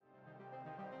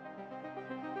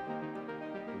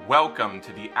Welcome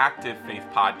to the Active Faith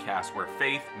Podcast, where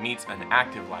faith meets an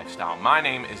active lifestyle. My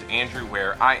name is Andrew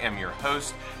Ware. I am your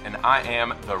host, and I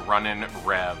am the Runnin'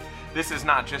 Rev. This is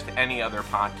not just any other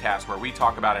podcast where we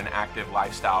talk about an active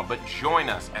lifestyle, but join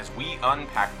us as we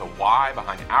unpack the why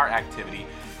behind our activity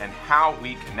and how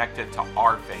we connect it to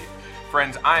our faith.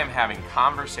 Friends, I am having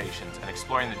conversations and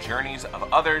exploring the journeys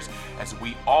of others as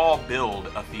we all build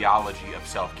a theology of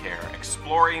self-care,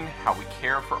 exploring how we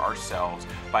care for ourselves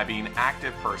by being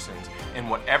active persons in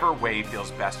whatever way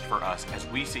feels best for us as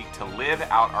we seek to live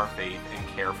out our faith and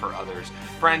care for others.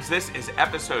 Friends, this is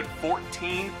episode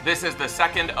 14. This is the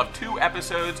second of 2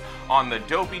 episodes on the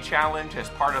Dopey Challenge as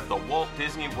part of the Walt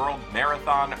Disney World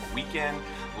Marathon weekend.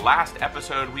 Last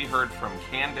episode, we heard from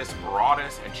Candace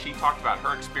Broadus, and she talked about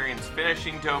her experience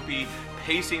finishing Dopey,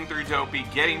 pacing through Dopey,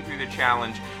 getting through the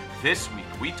challenge. This week,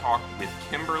 we talked with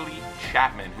Kimberly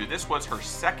Chapman, who this was her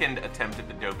second attempt at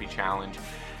the Dopey Challenge.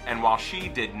 And while she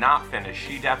did not finish,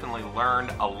 she definitely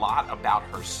learned a lot about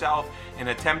herself in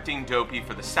attempting Dopey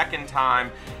for the second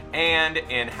time and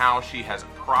in how she has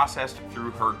processed through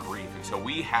her grief. And so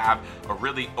we have a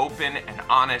really open and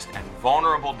honest and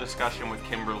vulnerable discussion with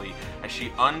Kimberly as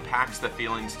she unpacks the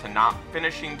feelings to not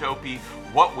finishing Dopey,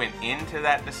 what went into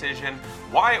that decision,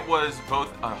 why it was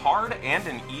both a hard and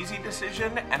an easy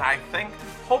decision. And I think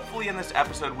hopefully in this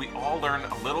episode, we all learn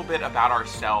a little bit about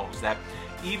ourselves, that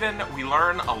even we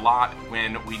learn a lot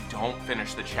when we don't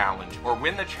finish the challenge, or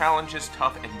when the challenge is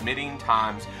tough, admitting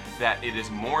times that it is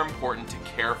more important to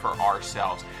care for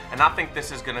ourselves. And I think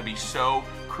this is going to be so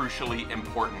crucially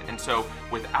important. And so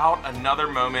without another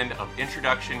moment of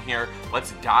introduction here,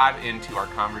 let's dive into our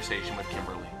conversation with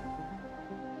Kimberly.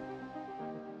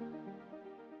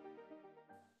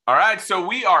 All right, so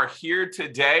we are here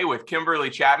today with Kimberly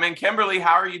Chapman. Kimberly,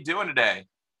 how are you doing today?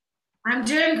 I'm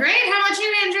doing great. How about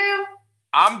you, Andrew?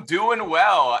 I'm doing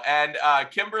well, and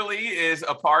Kimberly is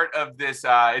a part of this.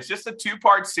 It's just a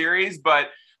 2-part series, but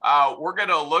we're going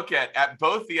to look at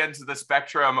both the ends of the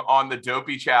spectrum on the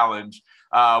Dopey Challenge.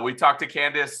 We talked to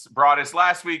Candace Broadus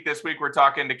last week. This week, we're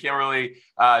talking to Kimberly.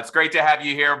 It's great to have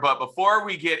you here. But before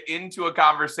we get into a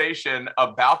conversation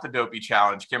about the Dopey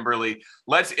Challenge, Kimberly,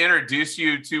 let's introduce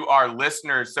you to our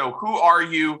listeners. So who are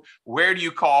you? Where do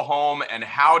you call home? And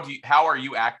how are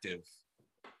you active?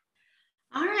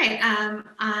 All right.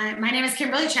 My name is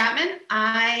Kimberly Chapman.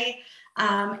 I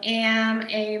am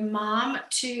a mom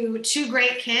to 2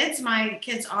 great kids. My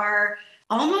kids are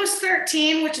almost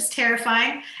 13, which is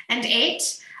terrifying, and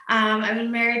 8. I've been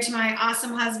married to my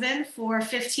awesome husband for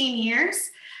 15 years,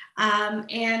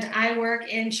 and I work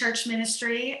in church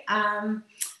ministry,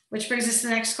 which brings us to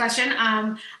the next question,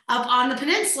 up on the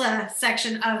peninsula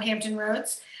section of Hampton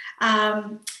Roads.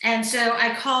 And so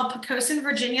I call Poquoson,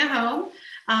 Virginia home.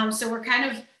 So we're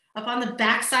kind of up on the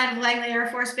backside of Langley Air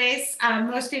Force Base.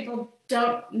 Most people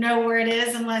don't know where it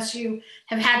is unless you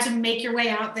have had to make your way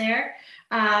out there.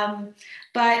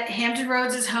 But Hampton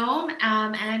Roads is home,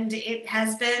 and it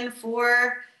has been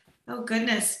for, oh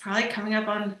goodness, probably coming up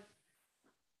on,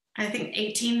 I think,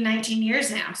 18, 19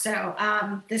 years now.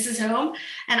 So this is home,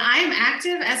 and I am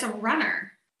active as a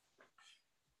runner.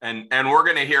 And we're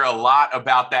going to hear a lot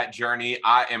about that journey,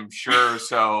 I am sure.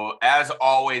 So as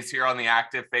always here on the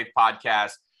Active Faith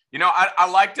Podcast, you know, I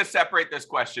like to separate this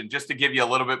question just to give you a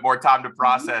little bit more time to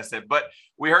process it. But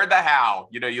we heard the how.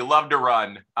 You know, you love to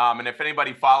run. And if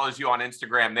anybody follows you on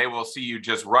Instagram, they will see you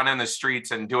just running the streets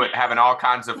and having all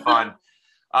kinds of fun.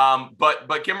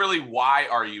 But Kimberly, why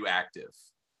are you active?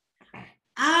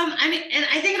 And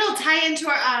I think it'll tie into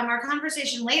our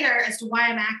conversation later as to why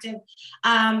I'm active.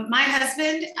 My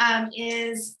husband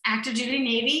is active duty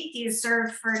Navy. He's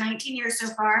served for 19 years so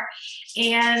far.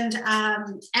 And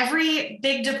every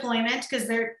big deployment, because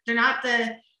they're not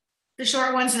the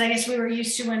short ones that I guess we were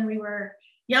used to when we were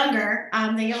younger,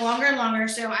 they get longer and longer.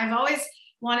 So I've always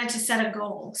wanted to set a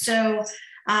goal. So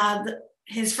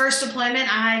his first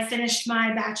deployment, I finished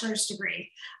my bachelor's degree.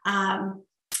 And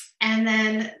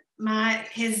then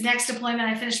his next deployment,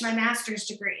 I finished my master's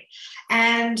degree.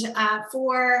 And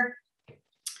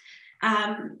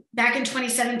back in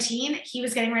 2017, he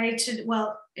was getting ready to, it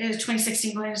was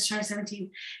 2016 going into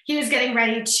 2017. He was getting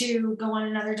ready to go on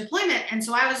another deployment. And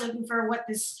so I was looking for what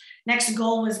this next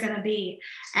goal was going to be.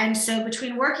 And so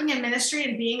between working in ministry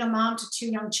and being a mom to 2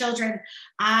 young children,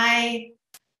 I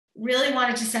really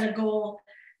wanted to set a goal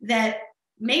that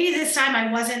maybe this time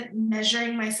I wasn't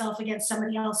measuring myself against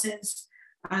somebody else's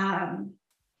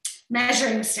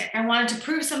measuring stick. I wanted to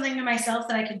prove something to myself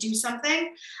that I could do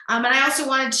something. And I also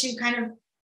wanted to kind of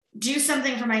do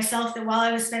something for myself that while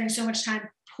I was spending so much time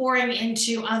pouring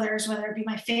into others, whether it be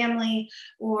my family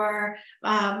or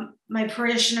my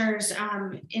parishioners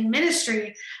in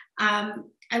ministry.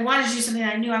 I wanted to do something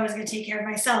that I knew I was going to take care of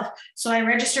myself. So I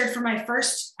registered for my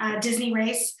first Disney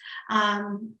race,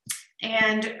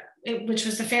 which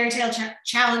was the Fairy Tale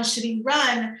Challenge, to be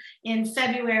run in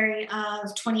February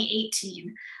of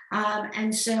 2018.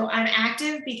 And so I'm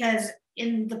active because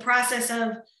in the process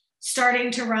of starting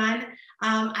to run,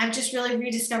 I've just really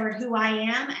rediscovered who I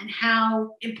am and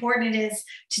how important it is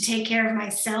to take care of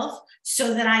myself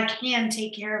so that I can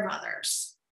take care of others.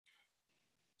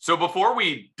 So before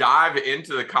we dive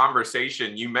into the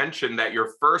conversation, you mentioned that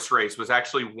your first race was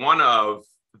actually one of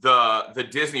the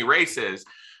Disney races.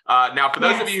 Now, for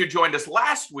those of you who joined us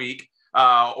last week,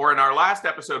 or in our last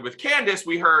episode with Candace,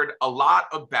 we heard a lot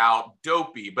about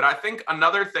Dopey. But I think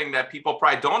another thing that people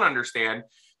probably don't understand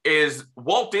is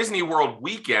Walt Disney World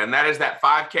Weekend. That is that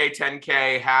 5K,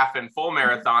 10K, half and full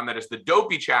marathon. That is the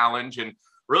Dopey Challenge. And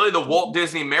really the Walt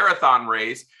Disney Marathon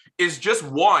race is just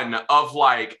one of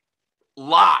like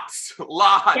lots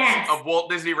of Walt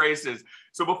Disney races.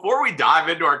 So before we dive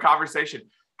into our conversation,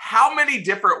 how many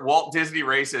different Walt Disney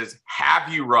races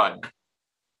have you run?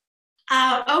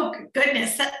 Oh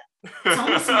goodness, that's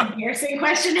almost an embarrassing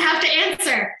question to have to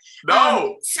answer.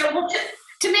 No. So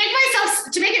to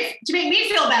make me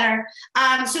feel better,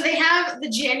 so they have the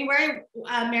January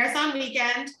marathon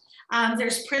weekend.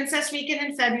 There's Princess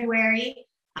Weekend in February.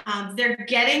 They're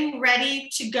getting ready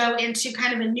to go into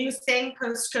kind of a new thing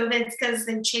post-COVID because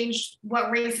they've changed what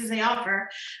races they offer.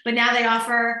 But now they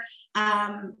offer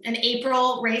an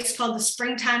April race called the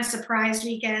Springtime Surprise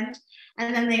Weekend.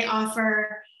 And then they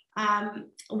offer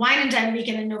Wine and Dine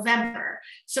Weekend in November.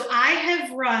 So I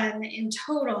have run in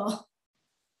total,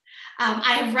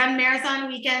 I have run Marathon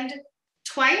Weekend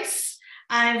twice.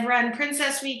 I've run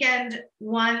Princess Weekend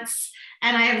once.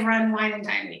 And I have run Wine and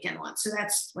Dine Weekend once. So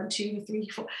that's 1, 2, 3,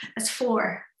 4. That's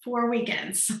four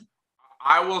weekends.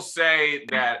 I will say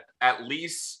that at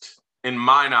least in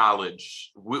my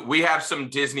knowledge, we have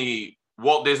some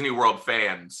Walt Disney World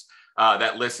fans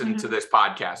that listen to this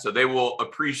podcast. So they will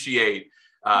appreciate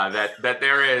that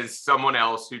there is someone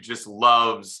else who just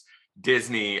loves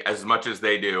Disney as much as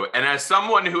they do. And as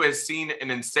someone who has seen an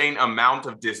insane amount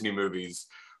of Disney movies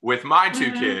with my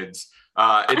two kids,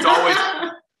 it's always...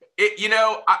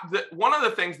 one of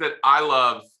the things that I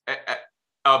love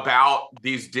about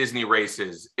these Disney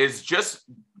races is just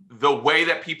the way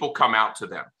that people come out to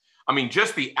them. I mean,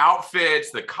 just the outfits,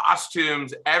 the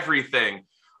costumes, everything.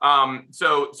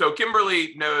 So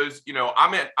Kimberly knows,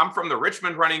 I'm from the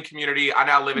Richmond running community. I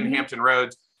now live in Hampton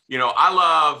Roads. I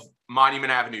love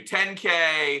Monument Avenue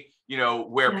 10K,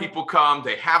 where people come,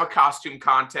 they have a costume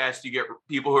contest. You get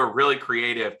people who are really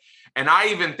creative. And I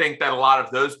even think that a lot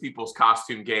of those people's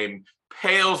costume game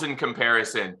pales in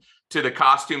comparison to the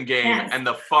costume game and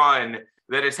the fun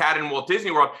that is had in Walt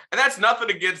Disney World. And that's nothing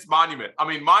against Monument. I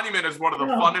mean, Monument is one of the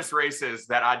funnest races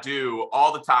that I do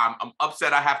all the time. I'm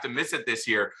upset I have to miss it this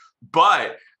year.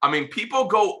 But I mean, people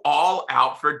go all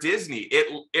out for Disney.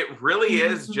 It really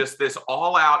is just this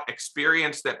all out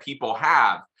experience that people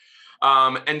have.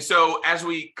 And so as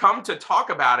we come to talk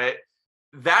about it,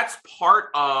 that's part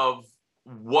of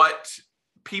what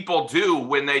people do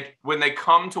when they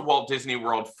come to Walt Disney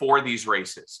World for these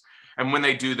races and when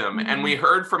they do them. And we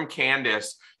heard from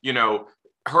Candace,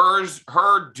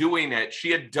 her doing it.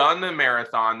 She had done the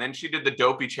marathon, then she did the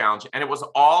Dopey Challenge, and it was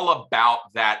all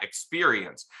about that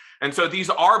experience. And so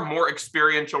these are more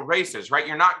experiential races, right?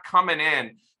 You're not coming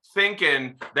in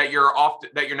thinking that you're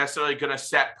necessarily going to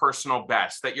set personal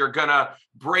best, that you're going to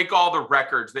break all the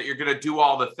records, that you're going to do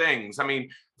all the things. I mean,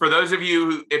 for those of you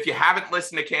who, if you haven't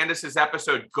listened to Candace's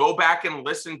episode, go back and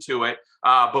listen to it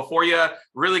before you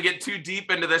really get too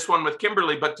deep into this one with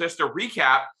Kimberly. But just to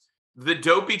recap, the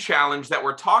Dopey Challenge that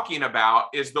we're talking about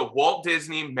is the Walt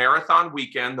Disney Marathon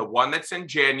Weekend, the one that's in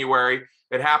January.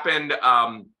 It happened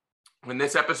when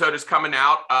this episode is coming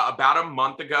out about a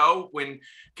month ago. When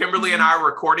Kimberly and I are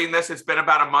recording this, it's been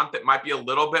about a month. It might be a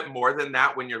little bit more than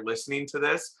that when you're listening to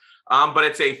this. But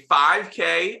it's a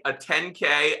 5K, a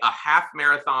 10K, a half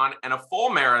marathon, and a full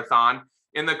marathon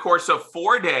in the course of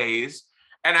 4 days.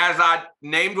 And as I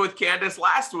named with Candace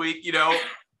last week,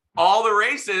 all the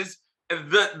races,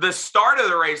 the start of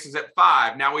the race is at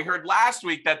 5. Now, we heard last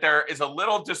week that there is a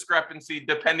little discrepancy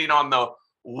depending on the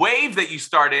wave that you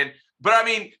start in. But I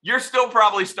mean, you're still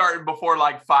probably starting before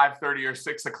like 5:30 or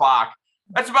 6 o'clock.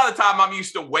 That's about the time I'm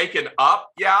used to waking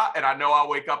up. Yeah. And I know I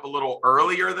wake up a little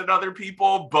earlier than other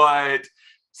people, but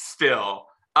still.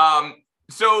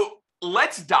 So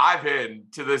let's dive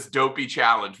into this Dopey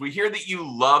Challenge. We hear that you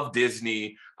love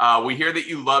Disney. We hear that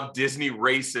you love Disney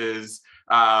races.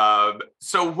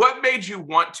 So what made you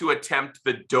want to attempt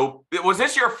the dope? Was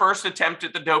this your first attempt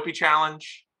at the Dopey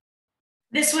challenge?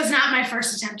 This was not my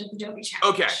first attempt at the Dopey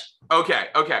challenge.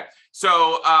 Okay.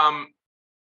 So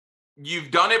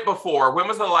you've done it before. When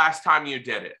was the last time you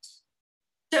did it?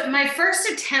 So my first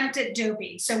attempt at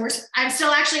Dopey. So I'm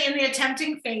still actually in the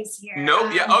attempting phase here.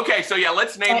 Nope. Yeah. Okay. So yeah,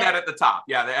 let's name that at the top.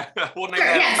 Yeah. We'll name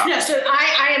that at the top. No. So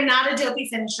I am not a Dopey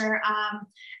finisher.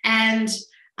 And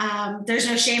there's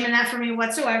no shame in that for me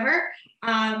whatsoever.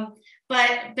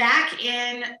 But back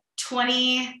in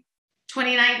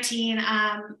 2019,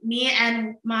 me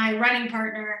and my running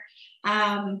partner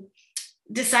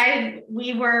decided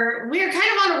we were kind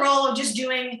of on a roll of just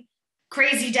doing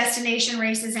crazy destination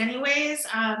races anyways.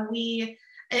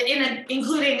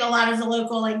 Including a lot of the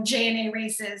local like J&A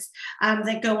races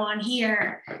that go on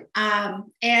here.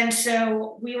 And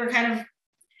so we were kind of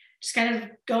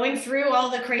going through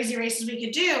all the crazy races we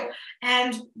could do.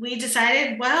 And we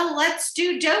decided, well, let's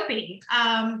do Dopey.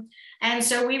 And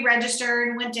so we registered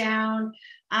and went down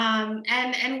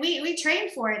and we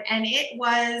trained for it. And it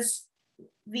was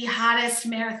the hottest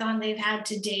marathon they've had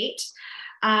to date.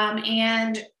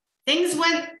 And things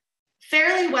went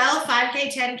fairly well,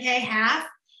 5K, 10K, half.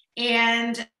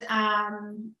 And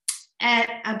at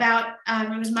about,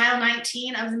 it was mile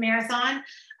 19 of the marathon,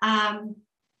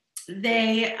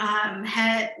 the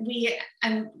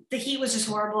heat was just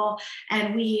horrible,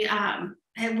 and we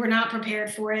were not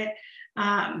prepared for it.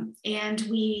 And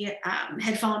we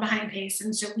had fallen behind pace.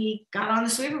 And so we got on the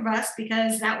sweeper bus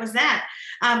because that was that.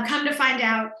 Come to find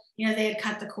out, they had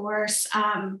cut the course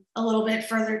a little bit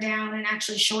further down and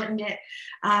actually shortened it.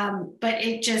 But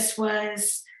it just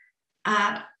was,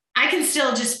 I can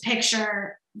still just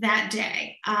picture that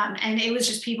day. And it was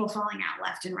just people falling out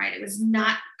left and right. It was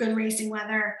not good racing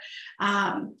weather,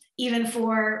 even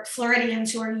for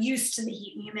Floridians who are used to the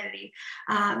heat and humidity.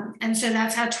 And so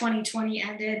that's how 2020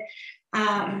 ended.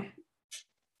 And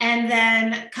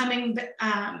then coming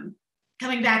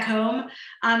back home,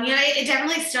 it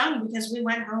definitely stung because we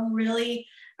went home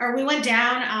I went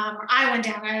down, I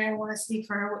don't want to speak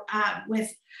for her,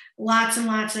 with lots and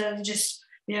lots of just,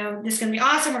 this is going to be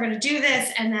awesome. We're going to do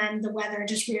this. And then the weather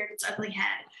just reared its ugly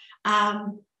head.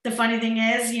 The funny thing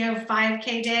is,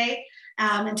 5K day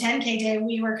and 10K day,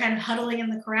 we were kind of huddling in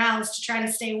the corrals to try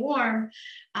to stay warm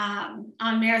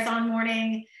on marathon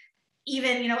morning.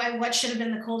 Even, at what should have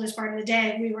been the coldest part of the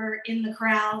day, we were in the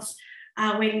corrals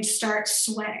waiting to start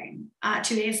sweating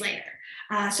 2 days later.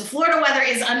 So Florida weather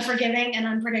is unforgiving and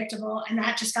unpredictable, and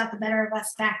that just got the better of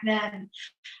us back then.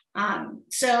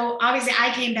 So obviously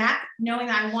I came back knowing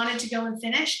that I wanted to go and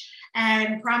finish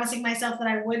and promising myself that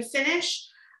I would finish.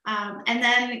 And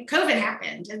then COVID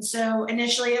happened. And so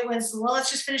initially it was, well, let's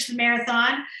just finish the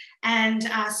marathon. And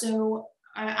so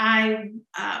I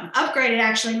upgraded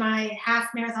actually my half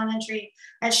marathon entry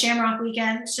at Shamrock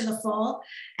Weekend to the full,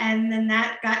 and then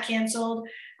that got canceled.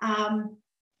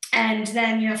 And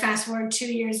then, fast forward 2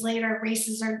 years later,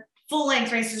 full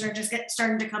length races are just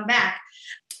starting to come back.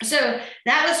 So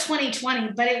that was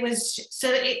 2020, but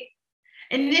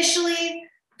initially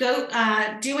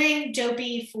doing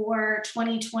Dopey for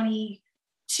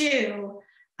 2022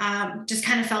 just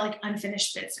kind of felt like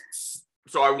unfinished business.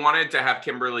 So I wanted to have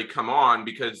Kimberly come on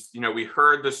because, we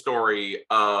heard the story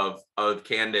of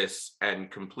Candace and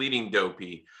completing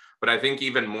Dopey, but I think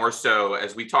even more so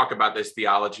as we talk about this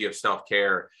theology of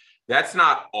self-care, that's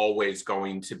not always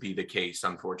going to be the case,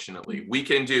 unfortunately. We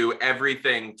can do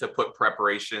everything to put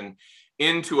preparation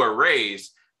into a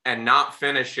race and not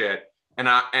finish it. And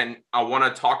I want to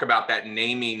talk about that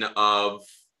naming of,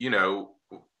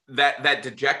 that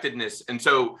dejectedness. And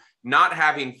so not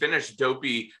having finished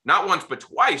Dopey, not once, but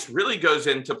twice, really goes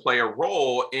into play a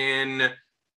role in,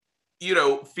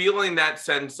 feeling that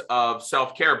sense of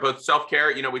self-care, both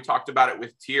self-care, we talked about it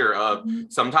with Tier of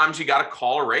sometimes you got to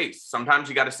call a race. Sometimes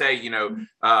you got to say,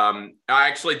 I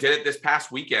actually did it this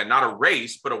past weekend, not a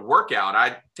race, but a workout.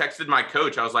 I texted my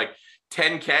coach. I was like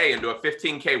 10K into a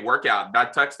 15K workout. And I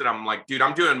texted, I'm like, dude,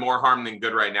 I'm doing more harm than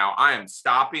good right now. I am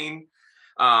stopping.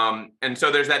 And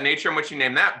so there's that nature in which you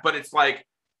name that, but it's like,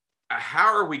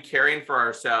 how are we caring for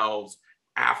ourselves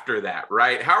after that?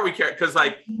 Right. How are we caring? Cause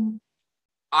like,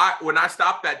 when I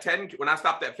stopped that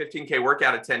 15K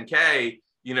workout at 10K,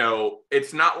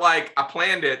 it's not like I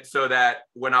planned it so that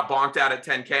when I bonked out at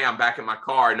 10K, I'm back in my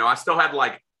car. No, I still had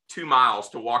like 2 miles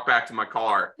to walk back to my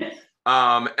car. And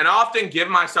I often give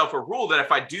myself a rule that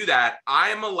if I do that,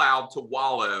 I am allowed to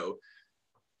wallow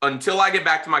until I get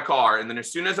back to my car. And then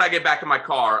as soon as I get back in my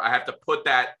car, I have to put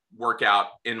that workout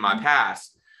in my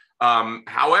past.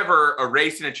 However, a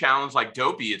race and a challenge like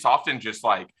Dopey, it's often just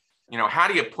like, how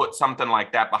do you put something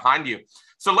like that behind you?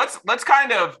 So let's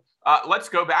kind of let's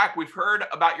go back. We've heard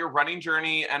about your running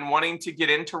journey and wanting to get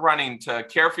into running, to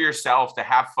care for yourself, to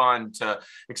have fun, to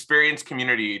experience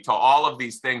community, to all of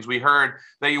these things. We heard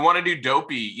that you want to do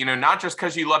Dopey, you know, not just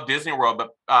because you love Disney World,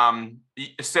 but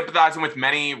sympathizing with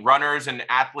many runners and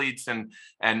athletes and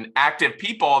active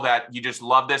people, that you just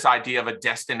love this idea of a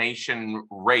destination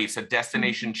race, a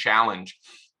destination challenge.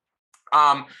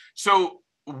 So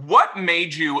what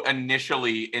made you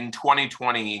initially in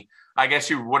 2020? I guess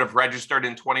you would have registered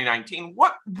in 2019.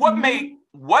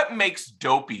 What makes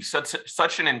Dopey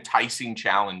such an enticing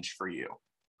challenge for you?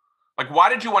 Like, why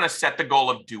did you want to set the goal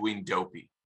of doing Dopey?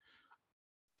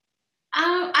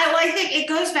 I think it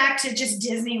goes back to just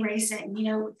Disney racing. You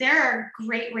know, there are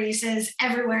great races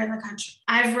everywhere in the country.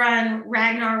 I've run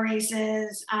Ragnar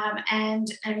races, and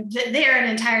they're an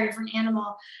entire different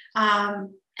animal.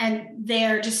 And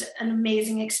they're just an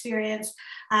amazing experience.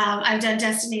 I've done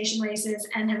destination races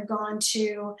and have gone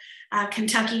to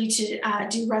Kentucky to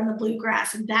do Run the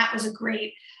Bluegrass, and that was a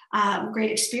great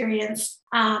experience.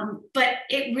 But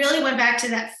it really went back to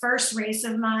that first race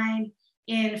of mine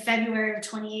in February of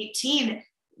 2018.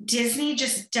 Disney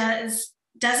just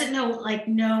doesn't know like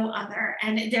no other,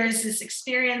 and there's this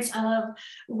experience of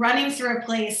running through a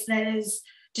place that is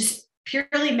just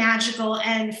purely magical,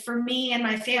 and for me and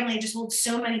my family, it just holds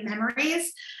so many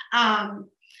memories.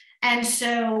 And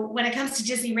so when it comes to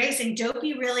Disney racing,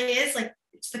 Dopey really is like,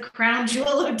 it's the crown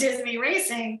jewel of Disney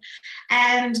racing.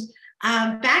 And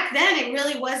back then, it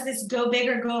really was this go big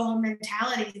or go home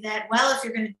mentality that, well, if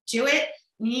you're going to do it,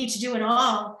 you need to do it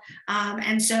all.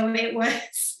 And so it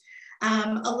was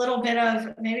a little bit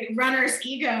of maybe runner's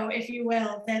ego, if you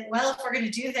will, that, well, if we're going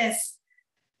to do this,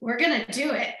 we're going to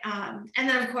do it. And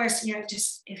then, of course, you know,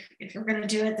 just if you're going to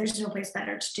do it, there's no place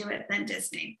better to do it than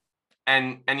Disney.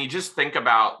 And you just think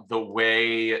about the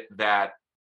way that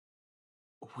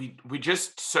we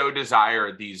just so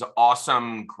desire these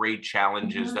awesome, great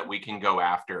challenges that we can go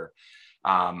after.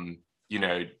 You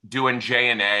know, doing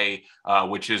J&A,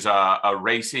 which is a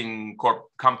racing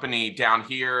company down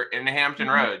here in Hampton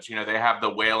Roads. You know, they have the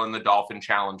Whale and the Dolphin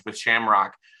Challenge with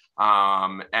Shamrock.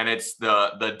 And it's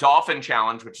the Dolphin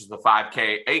Challenge, which is the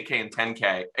 5K, 8K, and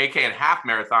 10K, 8K and half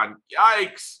marathon.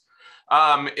 Yikes!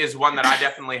 Is one that I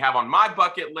definitely have on my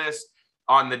bucket list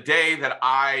on the day that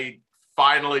I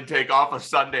finally take off a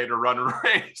Sunday to run a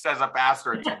race as a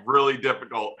pastor. It's really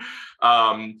difficult.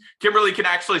 Kimberly can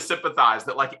actually sympathize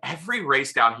that like every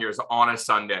race down here is on a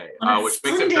Sunday, which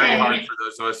makes it very hard for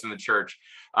those of us in the church.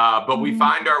 But we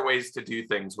find our ways to do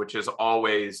things, which is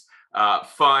always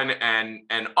fun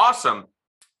and awesome.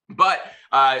 But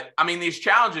I mean, these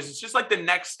challenges, it's just like the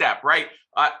next step, right?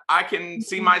 I can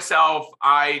see myself,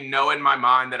 I know in my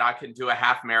mind that I can do a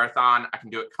half marathon. I can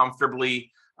do it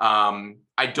comfortably.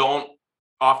 I don't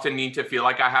often need to feel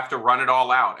like I have to run it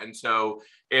all out. And so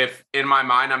if in my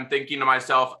mind, I'm thinking to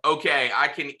myself, okay, I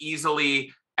can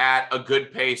easily at a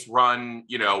good pace run,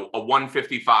 you know, a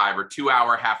 1:55 or 2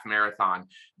 hour half marathon,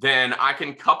 then I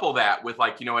can couple that with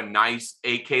like, you know, a nice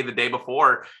 8K the day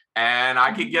before, and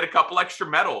I could get a couple extra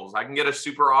medals. I can get a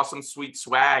super awesome, sweet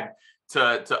swag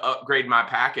to upgrade my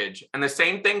package. And the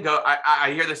same thing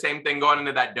I hear the same thing going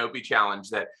into that Dopey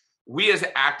challenge, that we as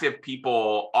active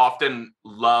people often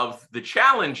love the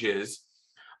challenges.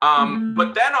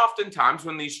 But then oftentimes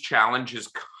when these challenges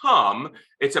come,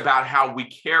 it's about how we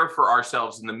care for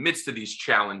ourselves in the midst of these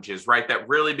challenges, right? That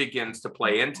really begins to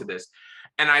play into this.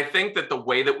 And I think that the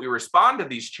way that we respond to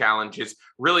these challenges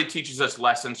really teaches us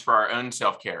lessons for our own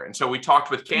self-care. And so we talked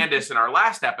with Candace in our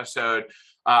last episode.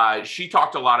 She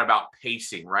talked a lot about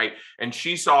pacing, right? And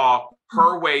she saw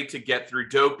her way to get through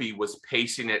Dopey was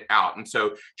pacing it out. And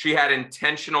so she had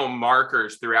intentional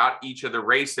markers throughout each of the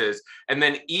races. And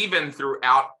then even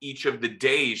throughout each of the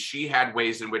days, she had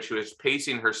ways in which she was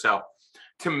pacing herself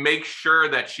to make sure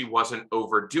that she wasn't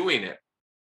overdoing it.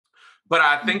 But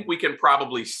I think we can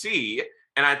probably see,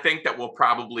 and I think that we'll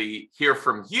probably hear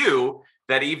from you,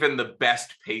 that even the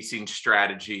best pacing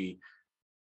strategy,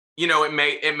 you know,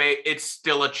 it's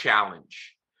still a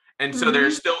challenge. And so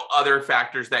there's still other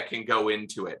factors that can go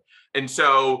into it. And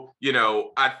so, you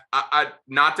know, I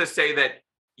not to say that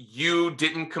you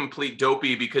didn't complete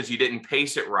Dopey because you didn't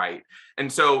pace it right.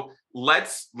 And so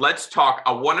let's talk.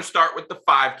 I want to start with the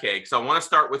 5K because I want to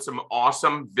start with some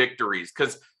awesome victories,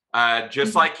 because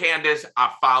Just like Candace,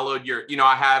 I followed your,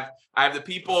 I have the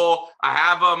people, I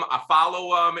have them, I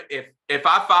follow them. If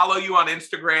I follow you on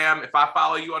Instagram, if I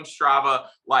follow you on Strava,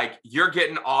 like you're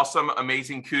getting awesome,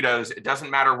 amazing kudos. It doesn't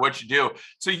matter what you do.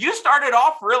 So you started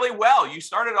off really well. You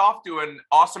started off doing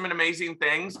awesome and amazing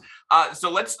things. So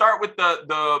let's start with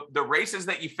the races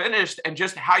that you finished and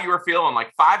just how you were feeling.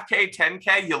 Like 5K,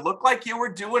 10K, you look like you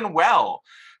were doing well.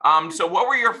 So what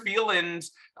were your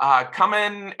feelings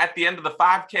coming at the end of the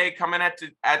 5K, coming at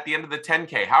the end of the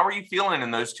 10K? How are you feeling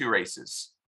in those two races?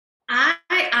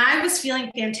 I was feeling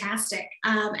fantastic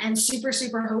and super,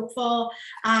 super hopeful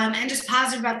and just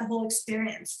positive about the whole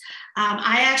experience.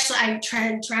 I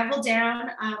traveled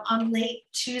down on late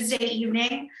Tuesday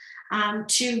evening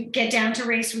to get down to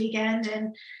race weekend.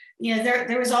 And,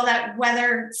 there was all that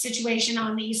weather situation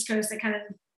on the East Coast that kind of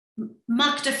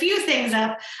mucked a few things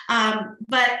up.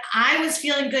 But I was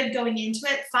feeling good going into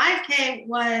it. 5K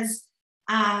was,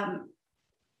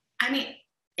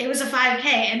 it was a 5K.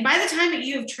 And by the time that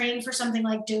you have trained for something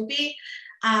like Dopey,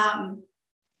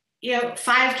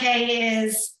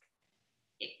 5K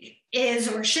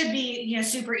is or should be,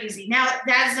 super easy. Now,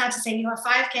 that is not to say, a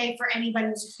 5K for anybody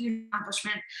is a huge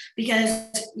accomplishment because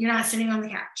you're not sitting on the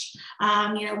couch.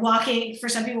 Walking, for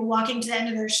some people, walking to the end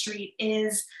of their street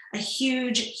is a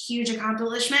huge, huge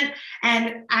accomplishment.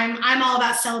 And I'm all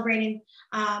about celebrating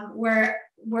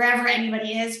wherever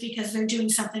anybody is, because they're doing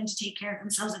something to take care of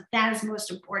themselves. And that is most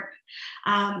important.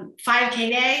 5K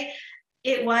day,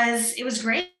 it was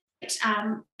great.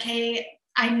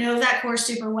 I know that course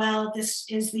super well. This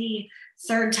is the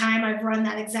third time I've run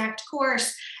that exact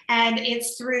course, and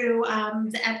it's through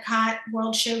the Epcot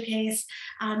World Showcase.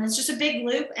 It's just a big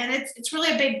loop, and it's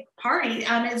really a big party.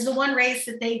 It's the one race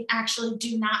that they actually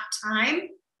do not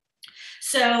time.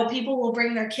 So people will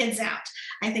bring their kids out.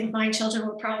 I think my children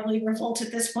would probably revolt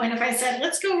at this point if I said,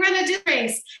 let's go run a disc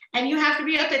race, and you have to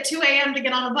be up at 2 a.m. to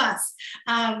get on a bus.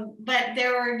 But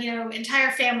there were, entire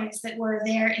families that were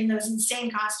there in those insane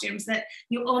costumes that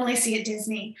you only see at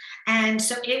Disney. And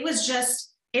so it was a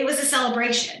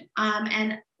celebration.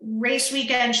 And race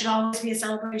weekend should always be a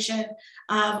celebration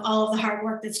of all of the hard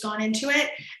work that's gone into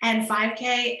it. And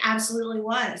 5K absolutely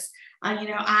was.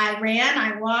 I ran,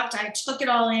 I walked, I took it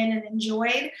all in and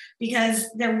enjoyed,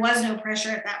 because there was no pressure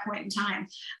at that point in time.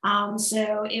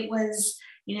 So it was,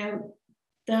 the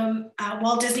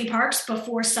Walt Disney Parks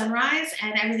before sunrise,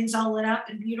 and everything's all lit up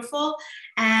and beautiful.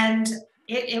 And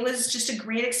it was just a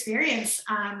great experience.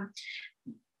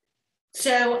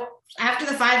 So after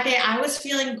the 5K, I was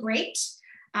feeling great.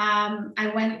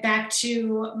 I went back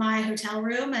to my hotel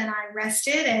room and I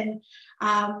rested and,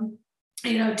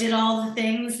 did all the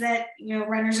things that,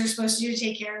 runners are supposed to do to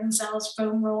take care of themselves,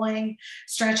 foam rolling,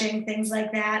 stretching, things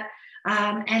like that.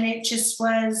 And it just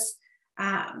was,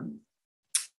 that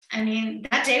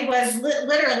day was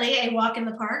literally a walk in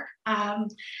the park. And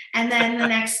then the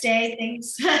next day,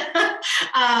 things, and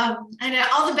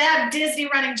all the bad Disney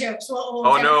running jokes.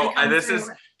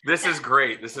 This is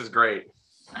great. This is great.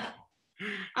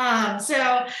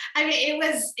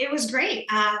 It was great.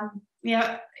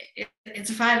 It's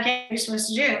a 5K you're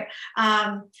supposed to do.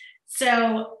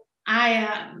 So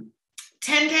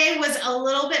 10K was a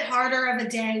little bit harder of a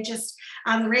day. Just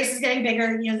the race is getting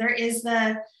bigger. There is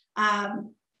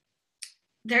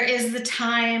the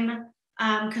time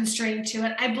constraint to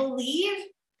it. I believe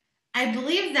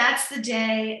that's the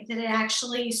day that it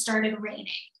actually started raining.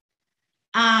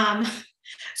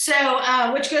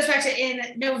 Which goes back to in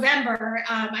November.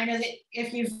 I know that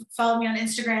if you've followed me on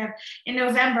Instagram, in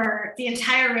November, the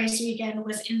entire race weekend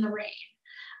was in the rain.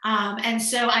 And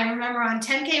so I remember on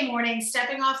 10K morning,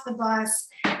 stepping off the bus,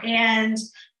 and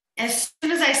as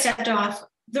soon as I stepped off,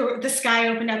 the sky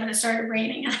opened up and it started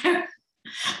raining.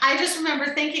 I just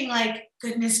remember thinking, like,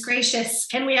 goodness gracious,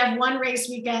 can we have one race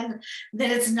weekend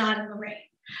that it's not in the rain?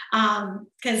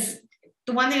 Because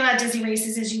the one thing about Disney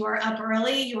races is you are up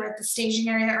early, you are at the staging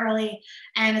area early,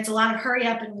 and it's a lot of hurry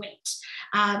up and wait.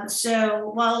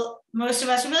 So while most of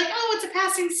us would be like, oh, it's a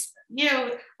passing,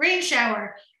 rain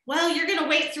shower. Well, you're going to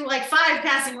wait through like 5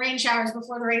 passing rain showers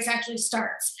before the race actually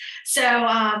starts. So,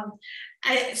 I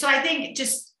think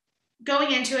just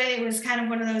going into it, it was kind of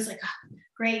one of those like, oh,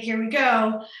 great, here we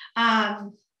go.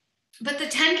 But the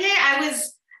 10K, I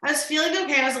was feeling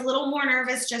okay. I was a little more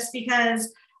nervous just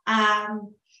because,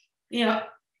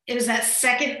 it was that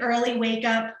second early wake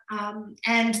up,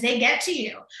 and they get to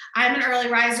you. I'm an early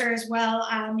riser as well.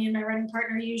 Me and my running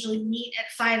partner usually meet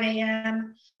at 5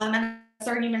 a.m. And a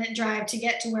 30-minute drive to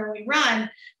get to where we run.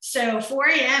 So 4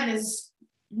 a.m. is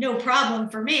no problem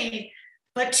for me,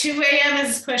 but 2 a.m.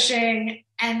 is pushing,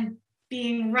 and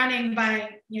being running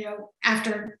by,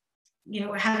 after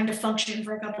having to function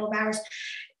for a couple of hours.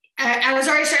 I was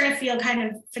already starting to feel kind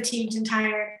of fatigued and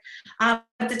tired. But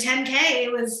the 10K,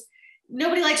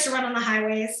 nobody likes to run on the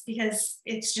highways because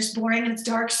it's just boring and it's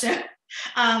dark. So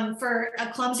for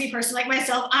a clumsy person like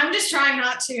myself, I'm just trying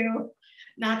not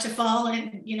to fall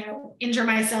and, injure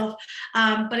myself.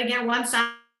 But again, once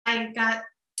I got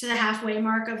to the halfway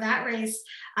mark of that race,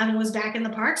 and was back in the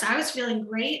parks, I was feeling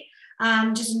great.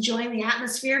 Just enjoying the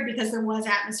atmosphere because there was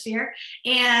atmosphere.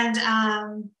 And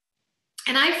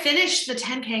I finished the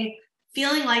 10K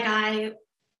feeling like I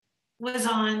was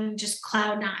on just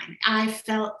cloud nine. I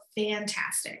felt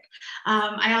fantastic.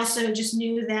 I also just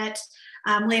knew that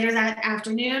later that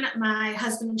afternoon, my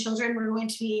husband and children were going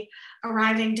to be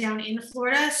arriving down in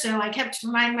Florida. So I kept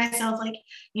reminding myself,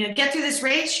 get through this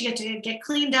race, you get to get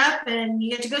cleaned up and you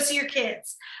get to go see your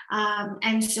kids.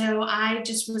 And so I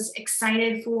just was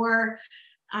excited for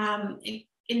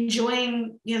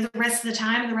enjoying, the rest of the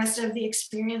time and the rest of the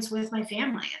experience with my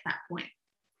family at that point.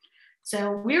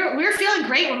 So we were feeling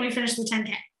great when we finished the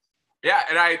 10K. Yeah.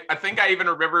 And I think I even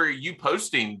remember you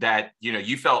posting that,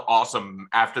 you felt awesome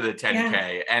after the 10K.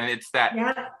 Yeah. And it's that,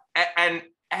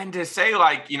 and to say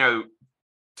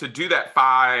to do that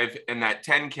 5 and that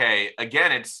 10K,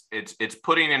 again, it's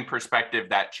putting in perspective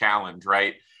that challenge,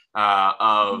 right?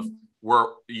 Of where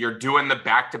you're doing the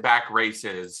back-to-back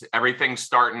races, everything's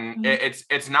starting.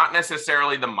 It's not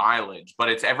necessarily the mileage, but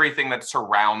it's everything that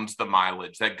surrounds the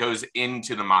mileage, that goes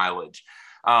into the mileage.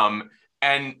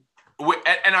 And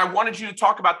I wanted you to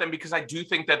talk about them because I do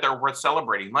think that they're worth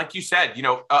celebrating. Like you said,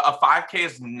 a 5K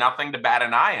is nothing to bat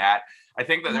an eye at. I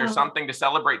think that there's something to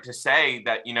celebrate, to say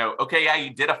that, okay, yeah,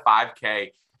 you did a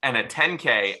 5K and a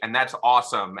 10K, and that's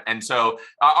awesome. And so,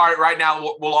 all right, right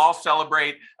now we'll all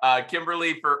celebrate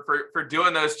Kimberly for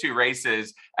doing those 2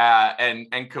 races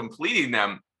and completing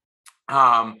them.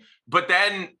 But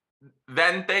then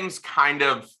things kind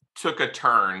of took a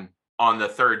turn on the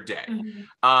 3rd day.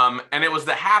 And it was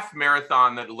the half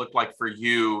marathon that it looked like for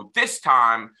you this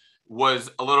time was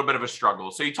a little bit of a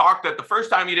struggle. So you talked that the first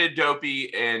time you did Dopey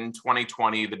in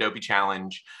 2020, the Dopey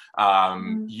Challenge,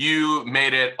 you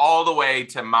made it all the way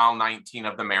to mile 19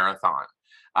 of the marathon.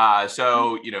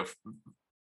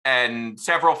 And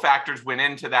several factors went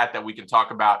into that we can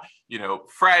talk about.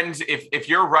 Friends, if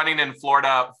you're running in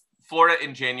Florida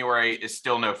in January is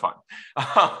still no fun.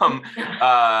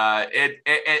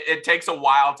 It takes a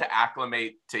while to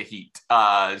acclimate to heat.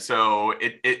 So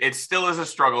it still is a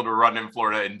struggle to run in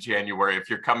Florida in January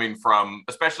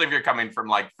especially if you're coming from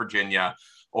like Virginia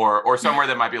or somewhere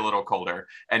that might be a little colder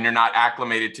and you're not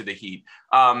acclimated to the heat.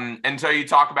 And so you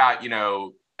talk about,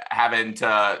 having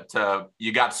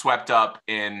you got swept up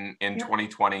in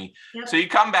 2020. Yep. So you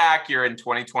come back, you're in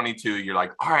 2022, you're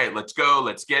like, all right, let's go,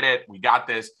 let's get it. We got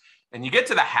this. And you get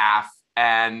to the half,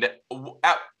 and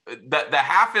the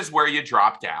half is where you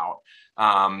dropped out.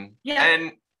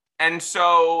 And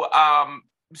so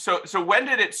when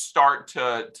did it start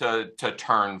to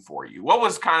turn for you? What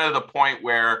was kind of the point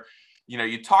where,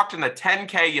 you talked in the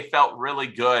 10K, you felt really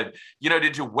good.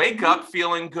 Did you wake up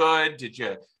feeling good? Did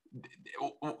you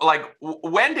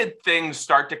when did things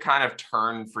start to kind of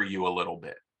turn for you a little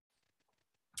bit?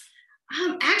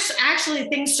 Actually,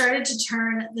 things started to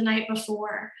turn the night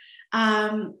before.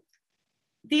 The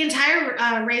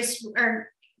entire race, or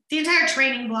the entire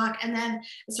training block, and then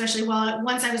especially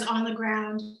once I was on the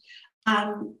ground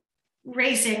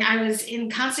racing, I was in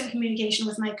constant communication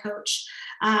with my coach.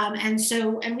 And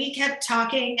we kept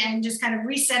talking and just kind of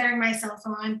recentering myself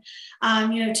on,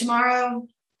 tomorrow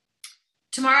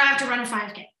I have to run a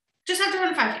 5K. Just have to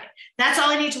run a 5K. That's all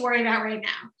I need to worry about right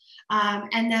now.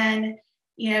 And then,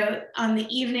 on the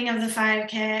evening of the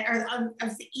 5K, or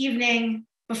of the evening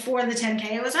before the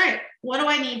 10K, it was, all right, what do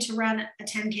I need to run a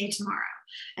 10K tomorrow?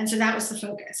 And so that was the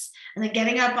focus. And then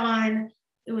getting up on,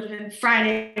 it would have been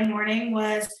Friday morning,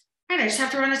 was, all right, I just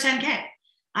have to run a 10K.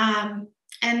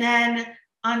 And then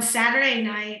on Saturday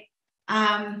night,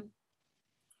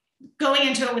 going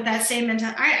into it with that same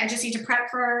mentality, all right, I just need to prep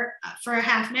for a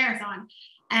half marathon.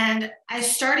 And I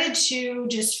started to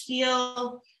just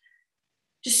feel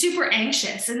just super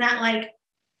anxious, and that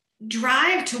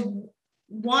drive to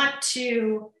want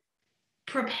to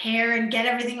prepare and get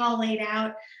everything all laid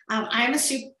out. I'm a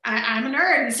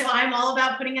nerd, and so I'm all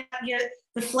about putting out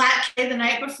the flat K the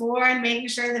night before and making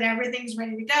sure that everything's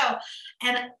ready to go.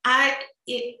 And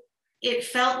it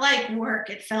felt like work.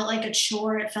 It felt like a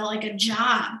chore. It felt like a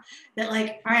job that all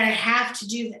right, I have to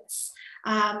do this.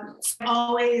 So I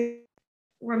always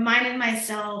reminded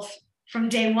myself from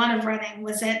day one of running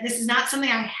was that this is not something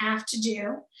I have to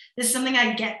do. This is something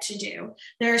I get to do.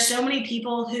 There are so many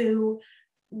people who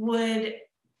would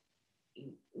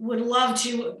would love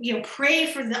to, pray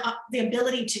for the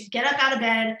ability to get up out of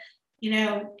bed,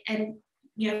 and,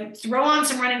 throw on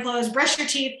some running clothes, brush your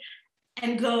teeth,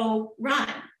 and go run.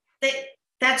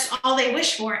 That's all they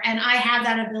wish for. And I have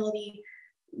that ability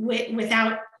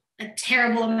without a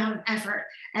terrible amount of effort.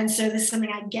 And so this is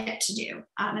something I get to do.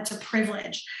 It's a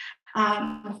privilege.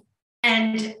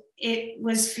 And it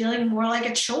was feeling more like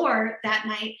a chore that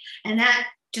night. And that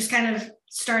just kind of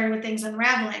started with things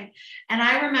unraveling. And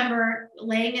I remember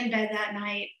laying in bed that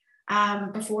night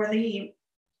before the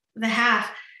half,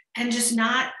 and just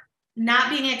not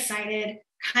being excited,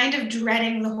 kind of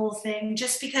dreading the whole thing,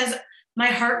 just because my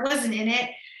heart wasn't in it.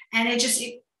 And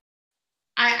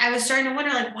I was starting to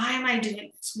wonder, like, why am I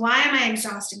doing this? Why am I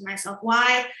exhausting myself?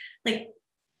 Why, like,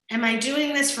 am I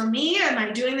doing this for me? Am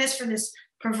I doing this for this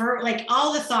pervert? Like,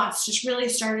 all the thoughts just really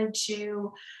started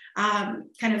to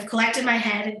kind of collect in my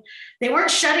head. And they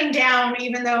weren't shutting down,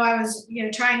 even though I was,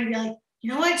 trying to be like,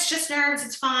 what, it's just nerves,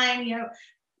 it's fine.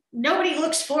 Nobody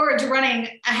looks forward to running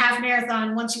a half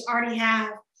marathon once you already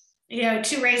have,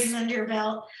 2 races under your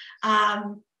belt.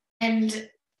 And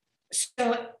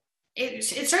so it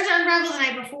started to unravel the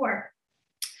night before.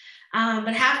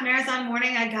 But half marathon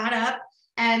morning, I got up,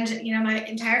 and, my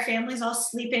entire family's all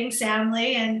sleeping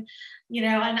soundly. And,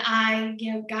 and I,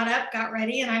 got up, got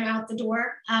ready, and I'm out the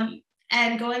door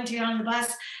and going to get on the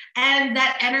bus. And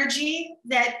that energy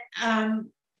that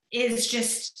is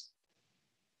just,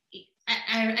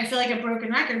 I feel like a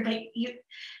broken record, but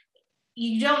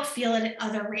you don't feel it at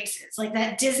other races. Like,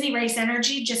 that Disney race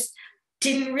energy just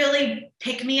didn't really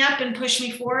pick me up and push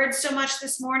me forward so much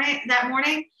that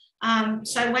morning.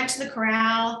 So I went to the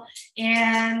corral,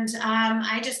 and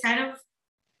I just kind of,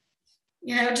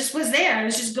 just was there. I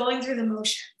was just going through the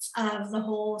motions of the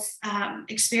whole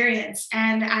experience.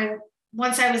 And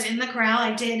once I was in the corral,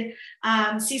 I did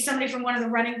see somebody from one of the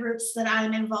running groups that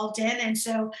I'm involved in. And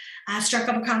so I struck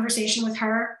up a conversation with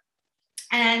her,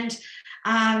 and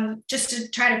just to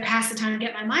try to pass the time and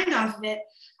get my mind off of it.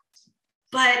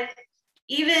 But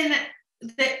even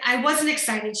that, I wasn't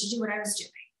excited to do what I was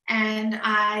doing. And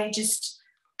I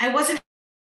wasn't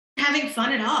having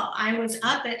fun at all. I was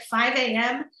up at 5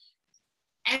 a.m.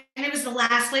 and it was the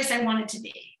last place I wanted to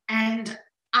be. And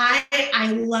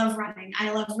I love running.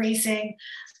 I love racing.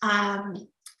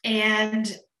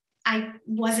 And I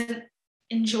wasn't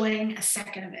enjoying a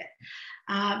second of it.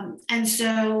 And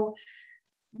so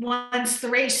once the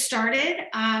race started,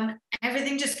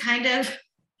 everything just kind of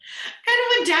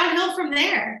went downhill from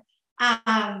there.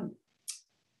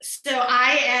 So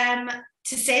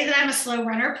to say that I'm a slow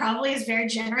runner probably is very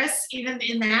generous, even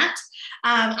in that.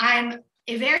 I'm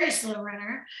a very slow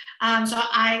runner. So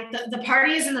the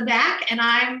party is in the back, and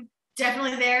I'm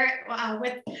definitely there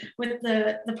with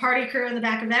the party crew in the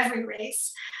back of every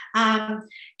race.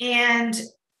 And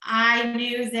I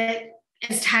knew that,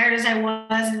 as tired as I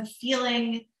was and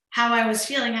feeling how I was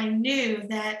feeling, I knew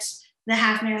that the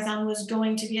half marathon was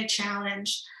going to be a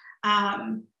challenge,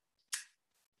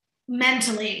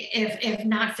 mentally, if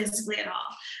not physically at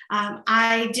all.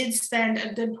 I did spend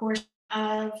a good portion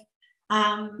of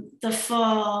the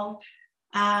fall,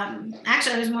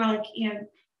 actually it was more like,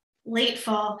 late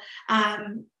fall,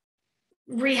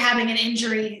 rehabbing an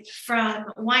injury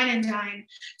from wine and dine.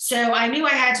 So I knew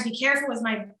I had to be careful with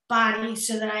my body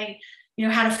so that I,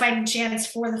 had a fighting chance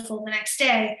for the full the next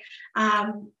day.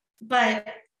 But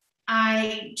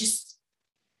I just,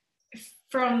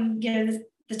 from, the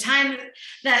time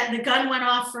that the gun went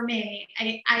off for me,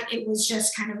 it was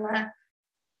just kind of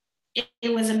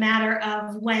it was a matter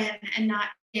of when and not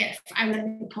if I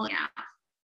would be pulling out.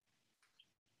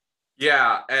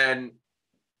 Yeah. And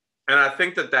I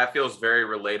think that feels very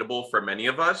relatable for many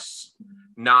of us,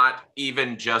 not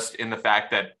even just in the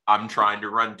fact that I'm trying to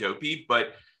run Dopey,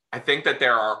 but I think that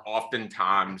there are often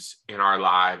times in our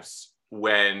lives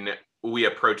when we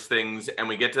approach things and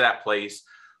we get to that place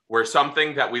where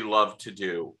something that we love to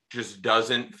do just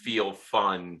doesn't feel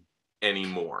fun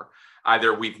anymore.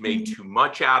 Either we've made too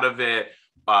much out of it,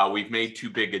 we've made too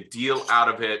big a deal out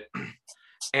of it,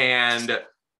 and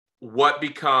what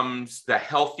becomes the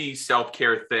healthy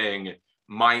self-care thing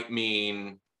might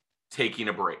mean taking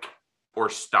a break or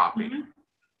stopping.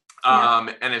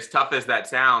 And as tough as that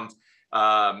sounds,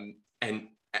 and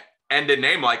a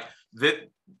name like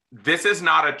that, this is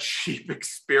not a cheap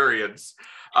experience.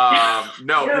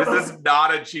 No, this is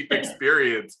not a cheap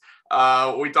experience.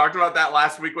 We talked about that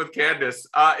last week with Candace.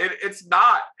 It's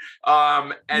not.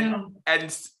 And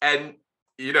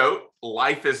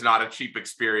life is not a cheap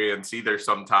experience either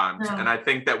sometimes. And I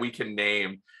think that we can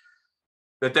name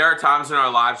that there are times in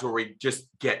our lives where we just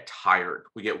get tired,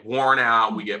 we get worn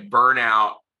out, we get burnt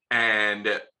out,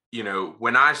 and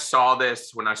when I saw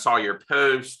this, when I saw your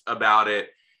post about it,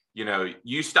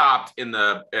 you stopped in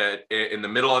the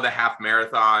middle of the half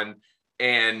marathon,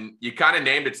 and you kind of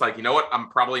named it's like, you know what, I'm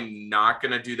probably not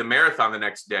going to do the marathon the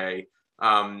next day.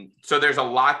 So there's a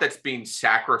lot that's being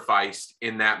sacrificed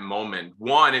in that moment.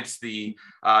 One, it's the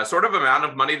sort of amount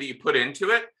of money that you put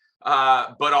into it,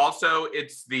 but also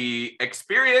it's the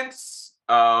experience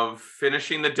of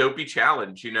finishing the Dopey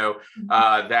challenge.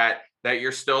 That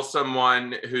you're still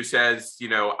someone who says,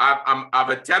 I've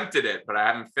attempted it, but I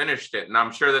haven't finished it. And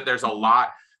I'm sure that there's a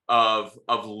lot of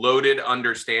loaded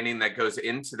understanding that goes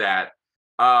into that.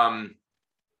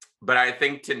 But I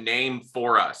think to name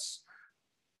for us,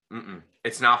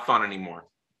 it's not fun anymore.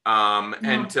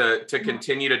 And to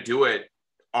continue to do it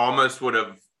almost would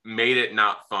have made it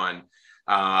not fun.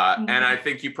 And I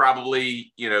think you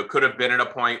probably, could have been at a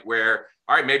point where,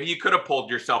 all right, maybe you could have pulled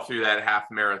yourself through that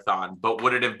half marathon, but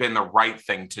would it have been the right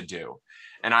thing to do?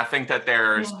 And I think that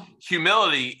there's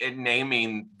humility in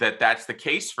naming that that's the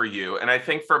case for you. And I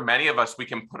think for many of us, we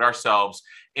can put ourselves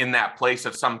in that place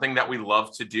of something that we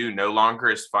love to do no longer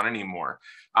is fun anymore.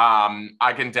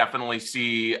 I can definitely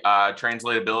see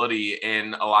translatability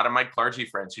in a lot of my clergy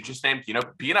friends who just named,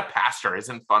 being a pastor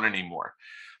isn't fun anymore.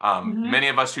 Many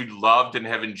of us who loved and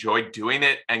have enjoyed doing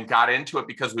it and got into it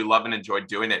because we love and enjoy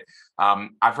doing it.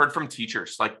 I've heard from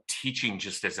teachers, like teaching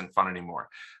just isn't fun anymore.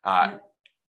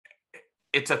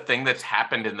 It's a thing that's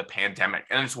happened in the pandemic.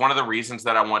 And it's one of the reasons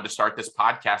that I wanted to start this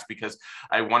podcast, because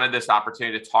I wanted this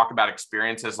opportunity to talk about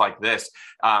experiences like this.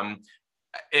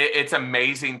 It's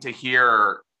amazing to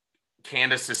hear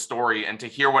Candace's story and to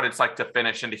hear what it's like to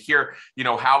finish and to hear,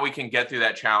 how we can get through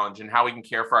that challenge and how we can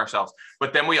care for ourselves.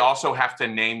 But then we also have to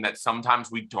name that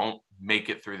sometimes we don't make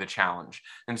it through the challenge.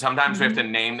 And sometimes we have to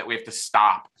name that we have to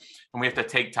stop and we have to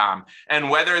take time. And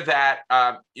whether that,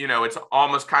 it's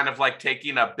almost kind of like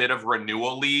taking a bit of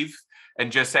renewal leave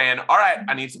and just saying, all right,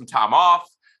 I need some time off.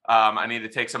 I need to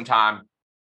take some time.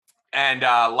 And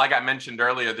like I mentioned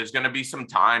earlier, there's going to be some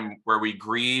time where we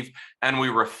grieve and we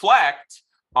reflect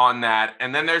on that.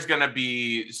 And then there's going to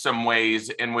be some ways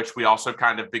in which we also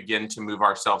kind of begin to move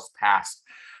ourselves past.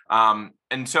 And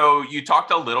so you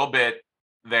talked a little bit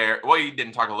there. Well, you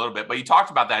didn't talk a little bit, but you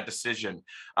talked about that decision.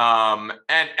 And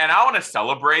I want to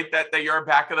celebrate that you're a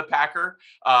back of the packer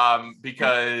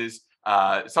because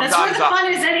sometimes that's where the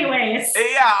fun is anyways.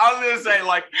 Yeah, I was going to say,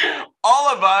 like, all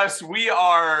of us, we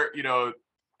are,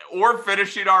 we're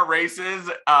finishing our races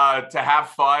to have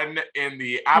fun in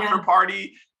the after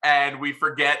party. And we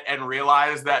forget and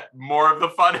realize that more of the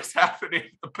fun is happening in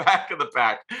the back of the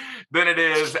pack than it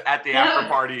is at the after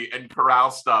party and corral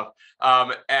stuff.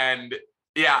 And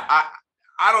I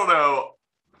don't know.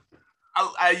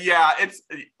 I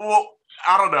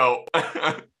don't know.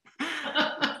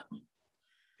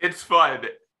 It's fun.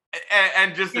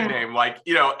 And just the name,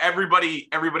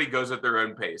 everybody goes at their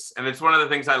own pace. And it's one of the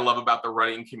things I love about the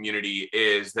running community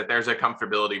is that there's a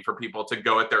comfortability for people to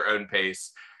go at their own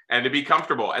pace and to be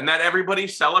comfortable, and that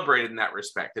everybody's celebrated in that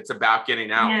respect. It's about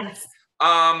getting out. Yes.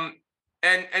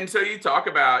 And so you talk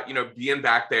about, being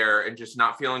back there and just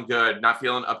not feeling good, not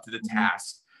feeling up to the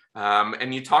task.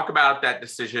 And you talk about that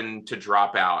decision to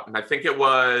drop out. And I think it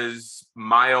was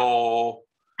mile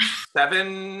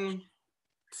 7,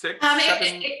 6, 7.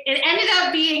 It ended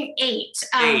up being 8.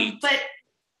 8.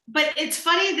 But it's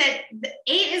funny that the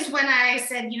 8 is when I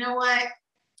said, you know what,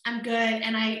 I'm good.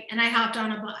 And I hopped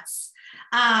on a bus.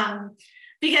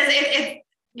 Because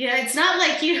it's not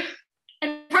like you,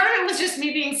 and part of it was just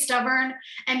me being stubborn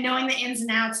and knowing the ins and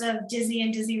outs of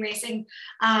dizzy racing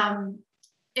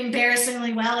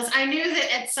embarrassingly well. Is I knew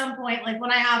that at some point, like when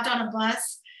I hopped on a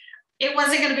bus, it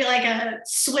wasn't going to be like a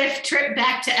swift trip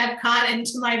back to Epcot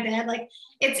into my bed. Like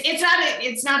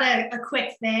it's not a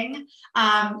quick thing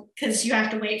because you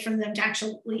have to wait for them to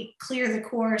actually clear the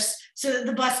course so that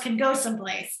the bus can go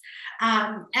someplace.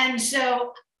 And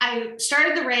so I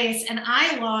started the race and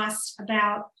I lost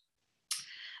about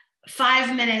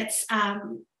 5 minutes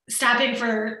stopping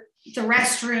for the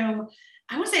restroom.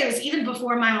 I would say it was even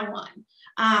before mile 1.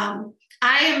 I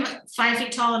am 5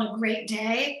 feet tall on a great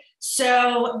day.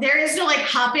 So there is no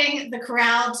hopping the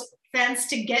corralled fence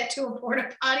to get to a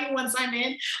porta potty once I'm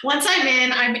in. Once I'm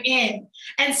in, I'm in.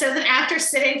 And so then after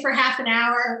sitting for half an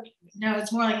hour,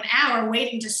 it's more like an hour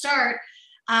waiting to start,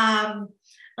 I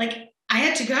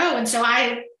had to go. And so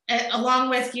I, along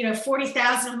with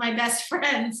 40,000 of my best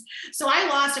friends. So I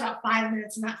lost about 5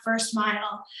 minutes in that first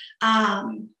mile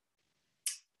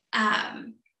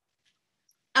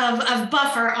of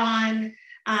buffer on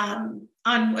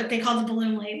what they call the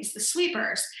balloon ladies, the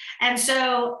sweepers. And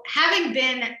so having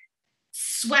been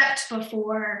swept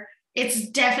before,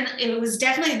 it was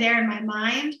definitely there in my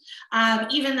mind.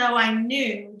 Even though I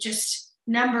knew just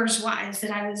numbers wise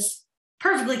that I was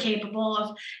perfectly capable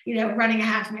of, running a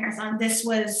half marathon. This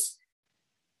was,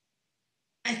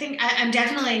 I think I'm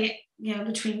definitely,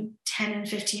 between 10 and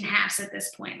 15 halves at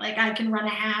this point. Like I can run a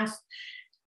half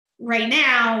right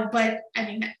now, but I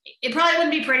mean, it probably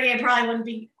wouldn't be pretty. It probably wouldn't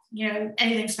be,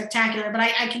 anything spectacular, but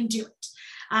I can do it.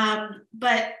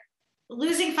 But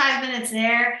losing 5 minutes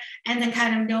there and then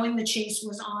kind of knowing the chase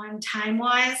was on time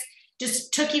wise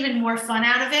just took even more fun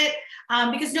out of it,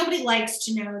 because nobody likes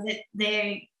to know that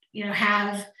they,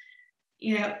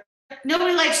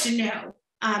 nobody likes to know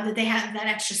that they have that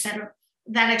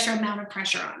extra amount of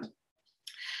pressure on.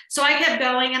 So I kept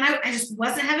going and I just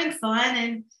wasn't having fun.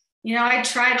 And, I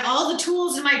tried all the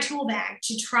tools in my tool bag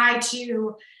to try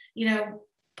to,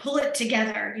 pull it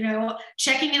together,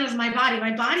 checking in with my body.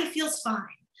 My body feels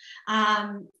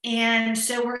fine. And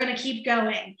so we're going to keep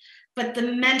going. But the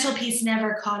mental piece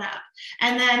never caught up.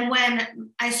 And then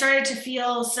when I started to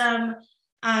feel some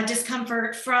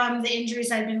discomfort from the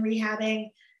injuries I'd been rehabbing,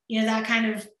 that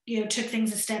kind of, took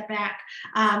things a step back.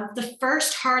 The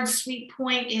first hard sweep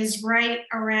point is right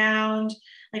around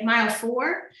like mile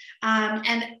 4.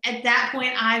 And at that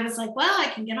point I was like, well, I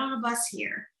can get on a bus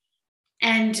here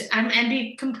and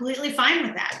be completely fine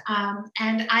with that.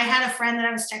 And I had a friend that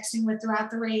I was texting with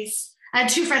throughout the race. I had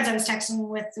 2 friends I was texting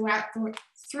with throughout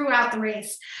the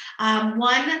race.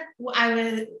 One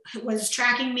I was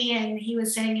tracking me and he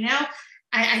was saying,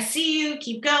 I see you,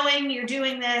 keep going, you're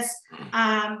doing this,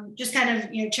 just kind of,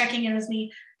 checking in with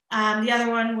me. The other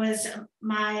one was one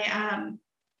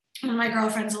of my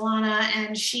girlfriends, Alana,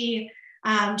 and she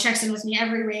checks in with me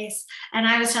every race. And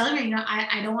I was telling her,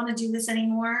 I don't want to do this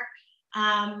anymore.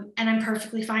 And I'm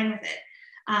perfectly fine with it.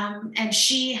 And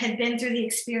she had been through the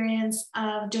experience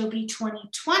of Dopey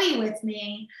 2020 with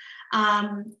me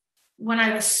when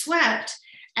I was swept.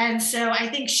 And so I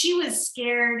think she was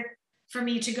scared for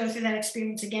me to go through that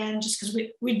experience again, just because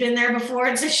we'd been there before.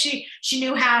 And so she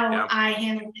knew how I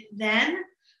handled it then.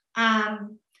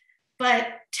 But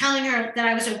telling her that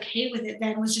I was okay with it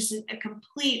then was just a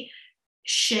complete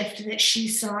shift that she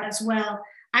saw as well.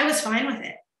 I was fine with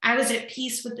it. I was at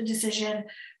peace with the decision.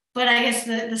 But I guess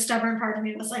the stubborn part of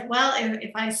me was like, well,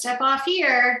 if I step off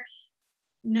here,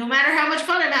 no matter how much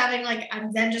fun I'm having, like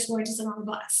I'm then just going to sit on the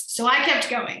bus. So I kept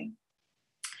going.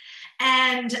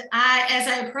 And as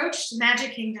I approached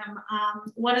Magic Kingdom,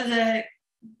 one of the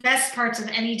best parts of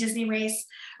any Disney race,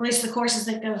 or at least the courses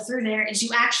that go through there, is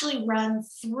you actually run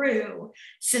through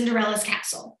Cinderella's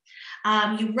castle.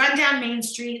 You run down Main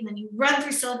Street and then you run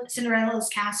through Cinderella's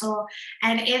castle,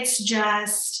 and it's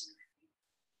just,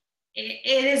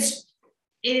 it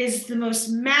is the most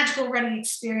magical running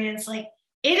experience. Like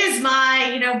it is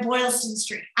my, Boylston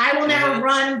Street. I will never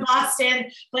run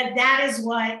Boston, but that is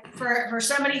what, for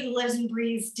somebody who lives and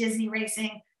breathes Disney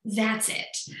racing, that's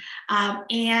it.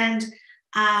 And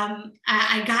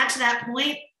I got to that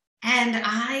point and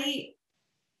I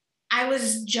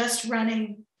was just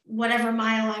running whatever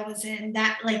mile I was in.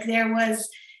 That like it was,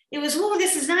 oh,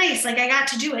 this is nice. Like I got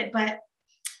to do it, but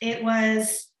there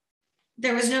was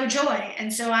no joy.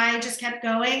 And so I just kept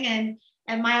going. And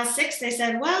at mile 6, they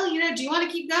said, well, do you want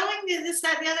to keep going? This,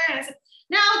 that, and the other. And I said,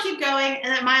 no, I'll keep going.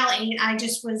 And at mile 8, I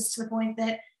just was to the point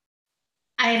that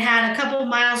I had a couple of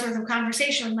miles worth of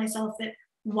conversation with myself that,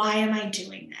 why am I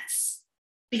doing this?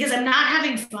 Because I'm not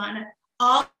having fun.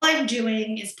 All I'm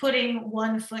doing is putting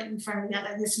one foot in front of the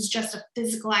other. This is just a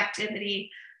physical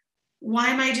activity. Why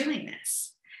am I doing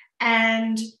this?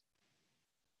 And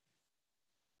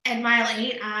at mile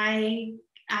 8,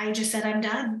 I just said, I'm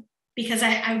done, because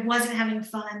I wasn't having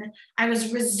fun. I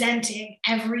was resenting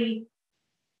every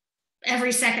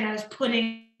second I was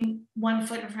putting one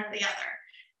foot in front of the other.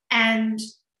 And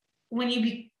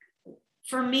when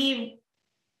for me,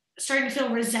 starting to feel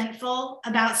resentful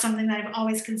about something that I've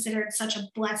always considered such a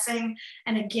blessing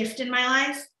and a gift in my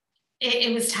life,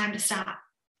 it was time to stop,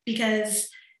 because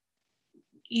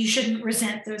you shouldn't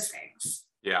resent those things.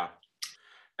 Yeah.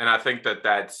 And I think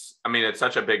it's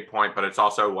such a big point, but it's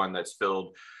also one that's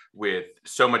filled with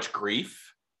so much grief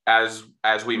as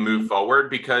we move forward,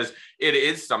 because it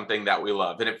is something that we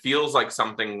love and it feels like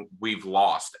something we've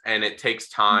lost, and it takes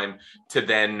time to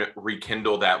then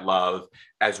rekindle that love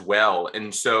as well.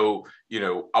 And so,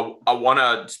 I want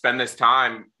to spend this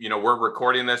time, we're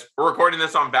recording this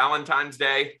on Valentine's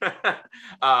Day.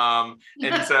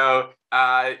 And so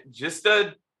just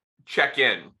to check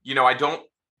in,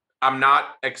 I'm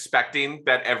not expecting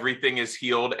that everything is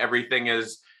healed, everything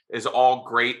is all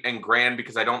great and grand,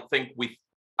 because I don't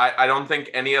think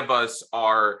any of us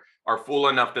are fool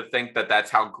enough to think that that's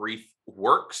how grief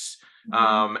works.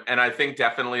 And I think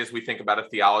definitely as we think about a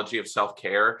theology of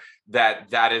self-care,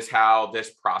 that is how this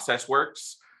process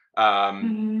works. But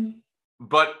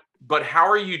how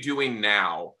are you doing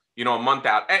now, a month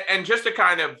out? And just to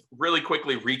kind of really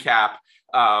quickly recap,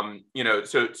 so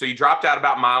you dropped out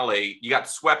about mile 8, you got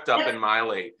swept up in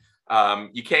mile 8.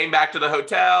 You came back to the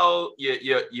hotel,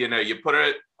 you put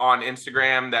it on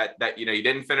Instagram that you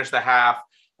didn't finish the half.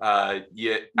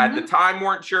 You at the time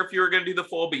weren't sure if you were going to do the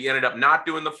full, but you ended up not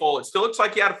doing the full. It still looks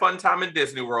like you had a fun time in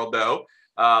Disney World, though.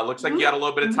 Looks like you had a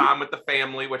little bit of time with the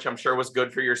family, which I'm sure was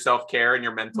good for your self-care and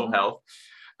your mental health.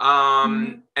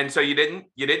 And so you didn't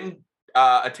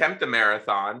attempt the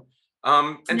marathon.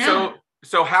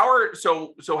 So how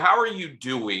are you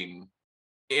doing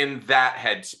in that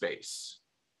headspace?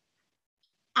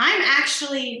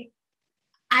 I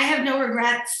have no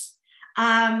regrets.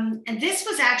 And this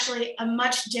was actually a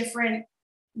much different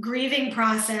grieving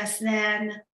process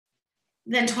than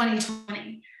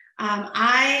 2020.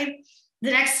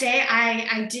 The next day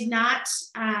I did not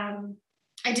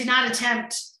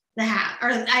attempt the half, or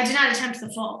I did not attempt the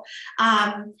full.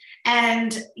 And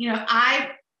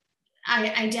I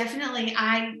definitely,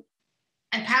 I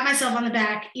pat myself on the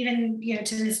back, even,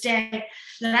 to this day,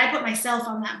 that I put myself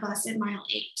on that bus at mile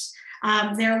 8.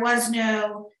 There was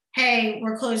no, hey,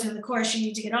 we're closing the course, you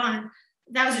need to get on.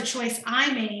 That was a choice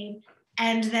I made.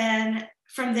 And then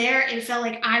from there, it felt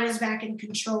like I was back in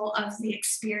control of the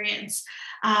experience.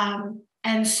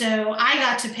 And so I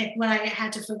got to pick what I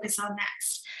had to focus on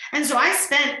next. And so I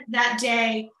spent that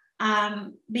day,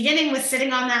 beginning with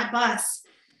sitting on that bus,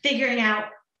 figuring out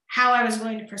how I was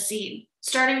going to proceed,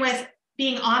 starting with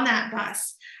being on that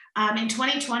bus. In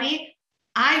 2020,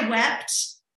 I wept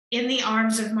in the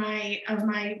arms of my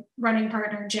running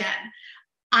partner, Jen.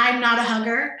 I'm not a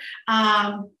hugger.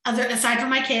 Aside from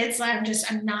my kids,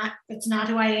 it's not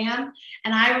who I am.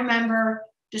 And I remember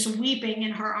just weeping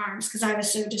in her arms because I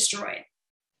was so destroyed.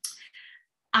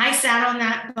 I sat on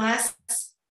that bus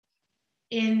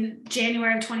in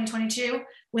January of 2022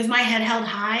 with my head held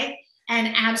high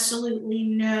and absolutely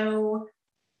no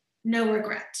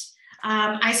regret.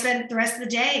 I spent the rest of the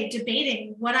day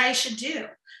debating what I should do.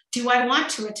 Do I want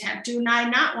to attempt? Do I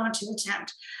not want to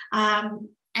attempt? And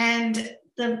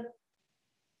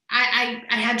I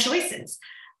had choices.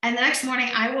 And the next morning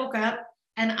I woke up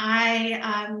and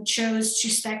I chose to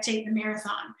spectate the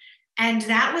marathon. And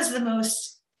that was the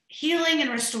most healing and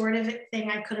restorative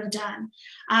thing I could have done,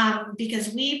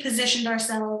 because we positioned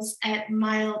ourselves at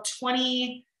mile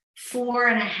 24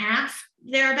 and a half,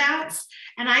 thereabouts.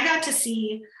 And I got to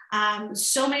see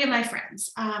so many of my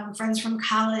friends, friends from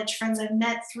college, friends I've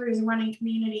met through the running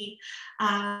community.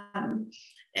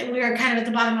 We were kind of at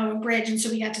the bottom of a bridge, and so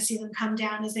we got to see them come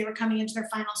down as they were coming into their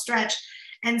final stretch,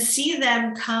 and see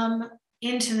them come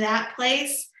into that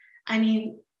place. I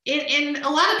mean, in a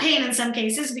lot of pain in some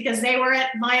cases, because they were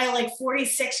at mile like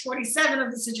 46, 47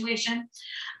 of the situation,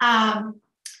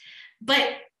 but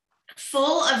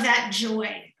full of that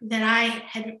joy that I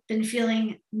had been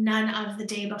feeling none of the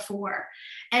day before,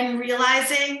 and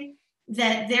realizing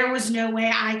that there was no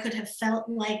way I could have felt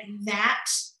like that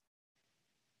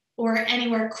or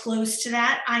anywhere close to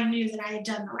that. I knew that I had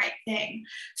done the right thing.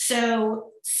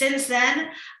 So since then,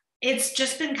 it's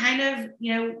just been kind of,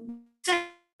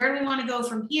 where do we want to go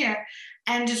from here?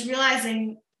 And just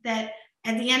realizing that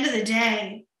at the end of the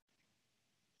day,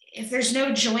 if there's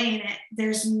no joy in it, if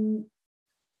there's no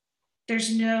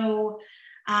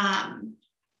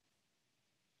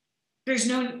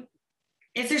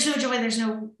joy, there's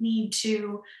no need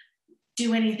to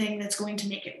do anything that's going to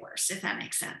make it worse, if that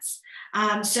makes sense.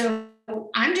 So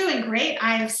I'm doing great.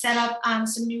 I've set up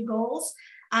some new goals.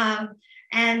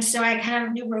 And so I kind of have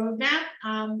a new roadmap.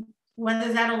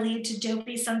 Whether that'll lead to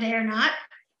Dopey someday or not,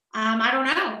 I don't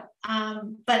know.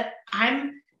 But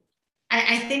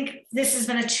I think this has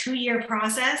been a 2-year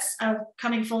process of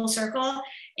coming full circle,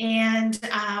 and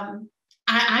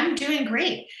I'm doing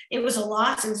great. It was a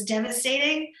loss. It was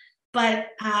devastating, but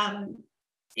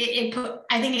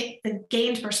the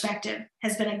gained perspective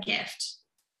has been a gift.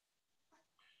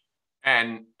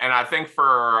 And I think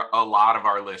for a lot of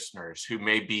our listeners who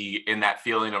may be in that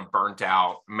feeling of burnt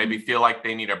out, maybe feel like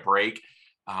they need a break,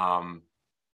 I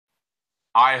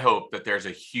hope that there's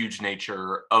a huge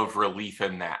nature of relief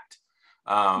in that.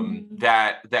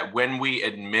 That when we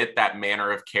admit that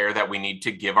manner of care that we need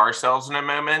to give ourselves in a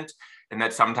moment, and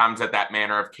that sometimes that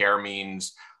manner of care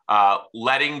means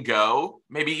letting go,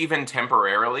 maybe even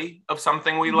temporarily, of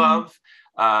something we love,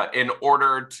 in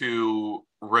order to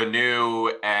renew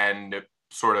and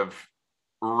sort of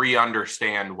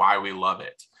re-understand why we love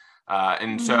it.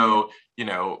 So,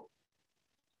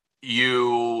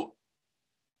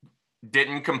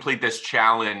 didn't complete this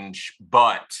challenge,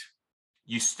 but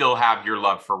you still have your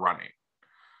love for running.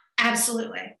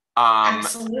 Absolutely.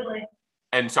 Absolutely.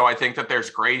 And so I think that there's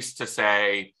grace to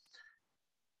say,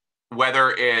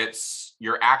 whether it's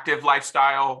your active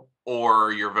lifestyle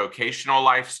or your vocational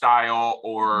lifestyle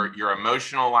or your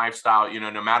emotional lifestyle,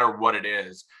 no matter what it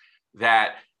is,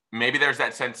 that maybe there's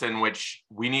that sense in which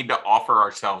we need to offer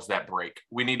ourselves that break.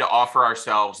 We need to offer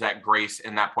ourselves that grace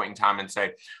in that point in time and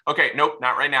say, okay, nope,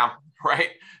 not right now.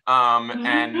 Right.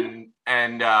 And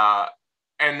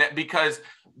that because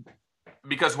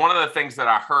one of the things that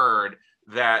I heard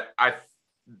that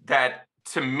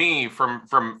to me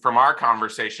from our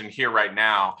conversation here right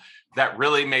now, that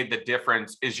really made the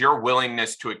difference is your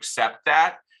willingness to accept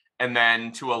that, and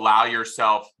then to allow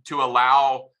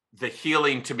the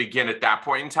healing to begin at that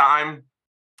point in time,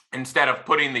 instead of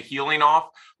putting the healing off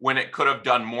when it could have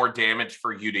done more damage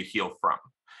for you to heal from.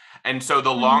 And so the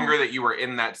longer that you were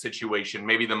in that situation,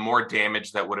 maybe the more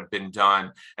damage that would have been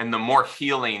done and the more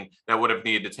healing that would have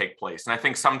needed to take place. And I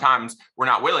think sometimes we're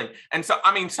not willing. And so,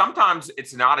 sometimes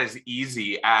it's not as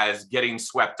easy as getting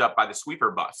swept up by the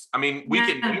sweeper bus. We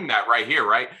can name that right here,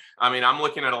 right? I'm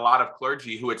looking at a lot of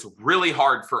clergy who it's really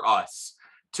hard for us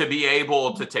to be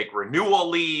able to take renewal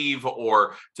leave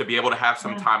or to be able to have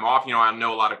some time off. I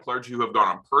know a lot of clergy who have gone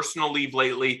on personal leave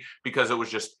lately because it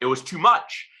was too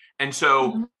much. And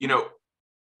so,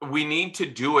 we need to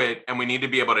do it, and we need to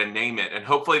be able to name it. And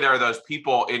hopefully there are those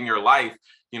people in your life,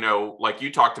 like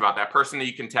you talked about, that person that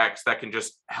you can text that can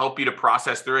just help you to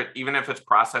process through it, even if it's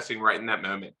processing right in that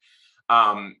moment.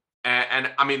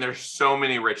 There's so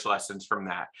many rich lessons from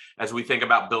that as we think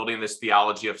about building this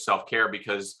theology of self-care,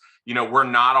 because, we're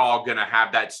not all going to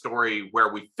have that story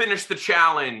where we finished the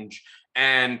challenge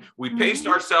and we paced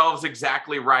ourselves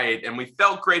exactly right and we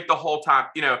felt great the whole time,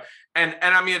 and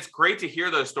it's great to hear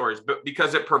those stories, but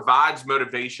because it provides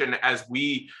motivation as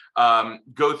we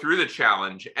go through the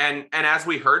challenge. And as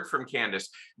we heard from Candace,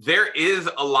 there is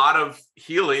a lot of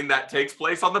healing that takes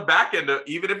place on the back end of,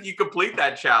 even if you complete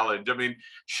that challenge.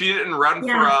 She didn't run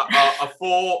for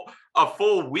a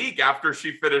full week after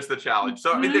she finished the challenge.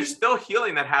 So there's still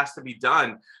healing that has to be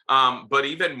done. But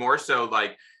even more so,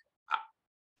 like,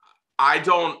 I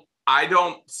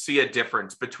don't see a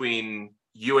difference between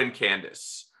you and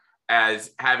Candace as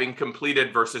having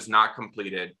completed versus not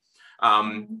completed.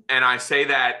 And I say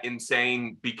that in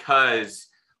saying, because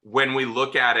when we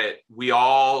look at it, we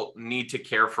all need to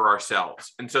care for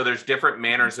ourselves. And so there's different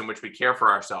manners in which we care for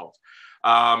ourselves.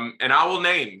 And I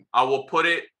will put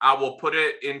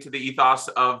it into the ethos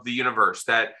of the universe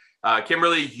that,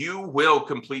 Kimberly, you will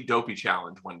complete Dopey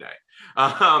Challenge one day.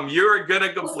 You're going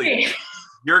to complete it.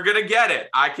 You're going to get it.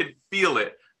 I can feel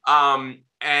it. And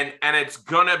it's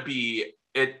going to be,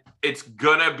 it's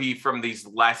going to be from these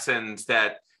lessons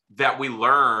that we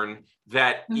learn,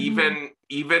 that even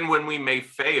when we may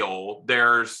fail,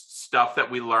 there's stuff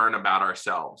that we learn about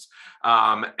ourselves.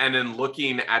 And in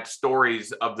looking at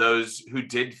stories of those who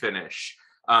did finish,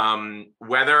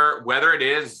 whether it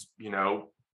is,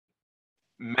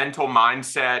 mental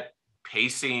mindset,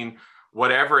 pacing,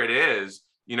 whatever it is,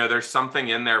 there's something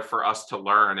in there for us to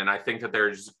learn. And I think that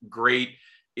there's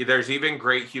even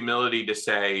great humility to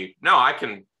say, no, I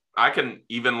can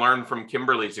even learn from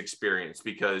Kimberly's experience,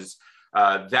 because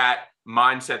that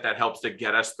mindset that helps to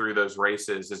get us through those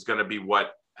races is going to be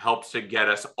what helps to get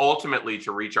us ultimately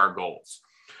to reach our goals,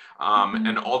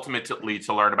 and ultimately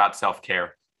to learn about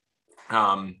self-care.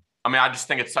 I just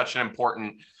think it's such an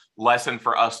important lesson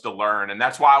for us to learn. And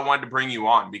that's why I wanted to bring you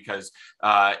on, because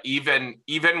even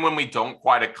when we don't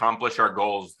quite accomplish our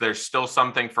goals, there's still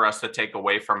something for us to take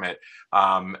away from it.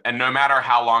 And no matter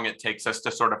how long it takes us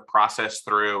to sort of process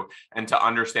through and to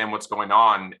understand what's going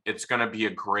on, it's going to be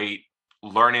a great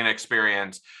learning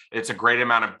experience. It's a great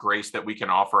amount of grace that we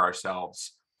can offer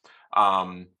ourselves.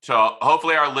 So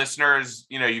hopefully our listeners,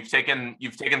 you've taken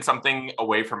something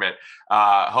away from it.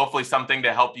 Hopefully something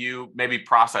to help you maybe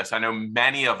process. I know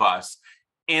many of us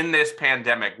in this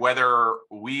pandemic, whether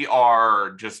we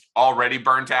are just already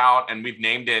burnt out and we've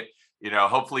named it,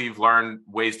 hopefully you've learned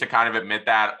ways to kind of admit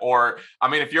that. Or,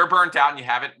 if you're burnt out and you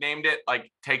haven't named it,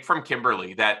 like, take from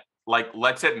Kimberly that, like,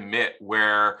 let's admit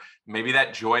where maybe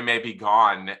that joy may be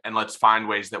gone, and let's find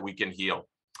ways that we can heal.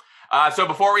 So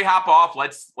before we hop off,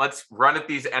 let's run at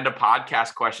these end of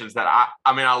podcast questions that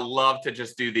I love to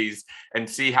just do these and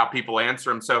see how people answer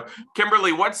them. So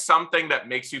Kimberly, what's something that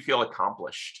makes you feel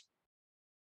accomplished?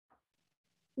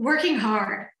 Working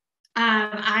hard.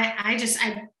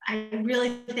 I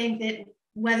really think that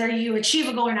whether you achieve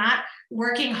a goal or not,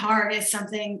 working hard is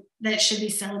something that should be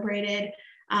celebrated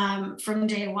from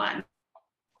day one.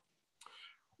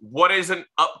 what is an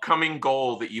upcoming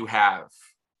goal that you have?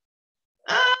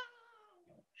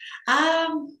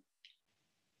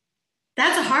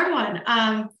 That's a hard one.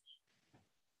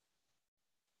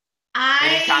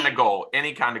 Any kind of goal.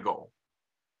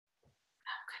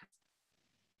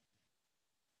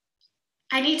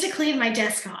 I need to clean my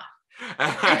desk off.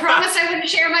 I promised I wouldn't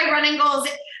share my running goals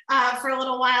for a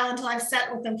little while until I've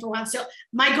sat with them for a while. So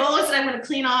my goal is that I'm going to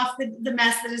clean off the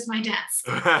mess that is my desk.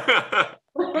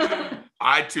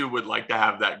 I too would like to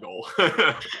have that goal.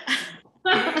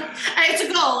 It's a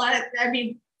goal. I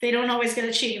mean, they don't always get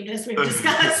achieved, as we've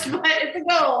discussed, but it's a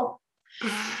goal.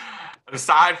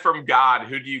 Aside from God,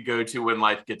 who do you go to when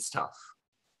life gets tough?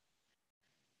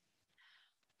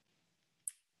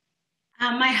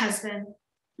 My husband.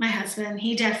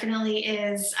 He definitely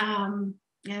is,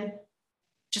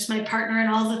 just my partner in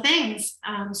all the things.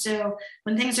 So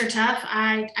when things are tough,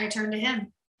 I turn to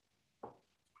him.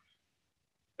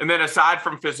 And then aside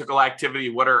from physical activity,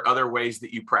 what are other ways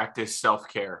that you practice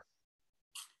self-care?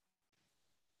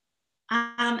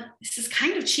 This is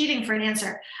kind of cheating for an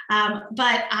answer,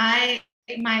 but my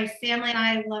family and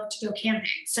I love to go camping.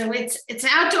 So it's an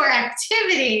outdoor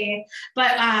activity,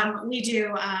 but we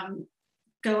do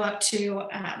go up to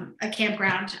a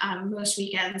campground most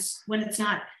weekends when it's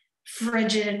not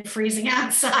frigid and freezing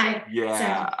outside.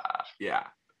 Yeah, yeah,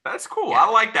 that's cool. Yeah. I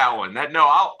like that one.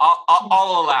 I'll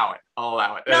allow it.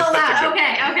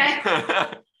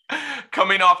 Okay.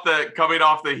 Coming off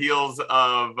the heels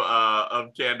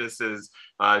of Candace's,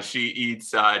 she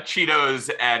eats Cheetos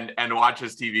and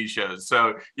watches TV shows.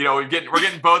 So we're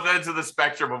getting both ends of the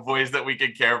spectrum of ways that we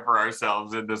can care for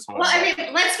ourselves in this one. Well, I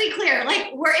mean, let's be clear. Like,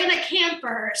 we're in a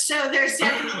camper, so there's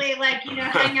definitely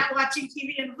hanging out watching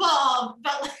TV involved.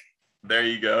 But there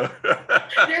you go.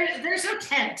 there's no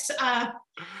tent,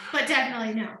 but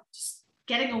definitely no. Just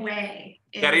getting away.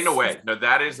 No,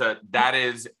 that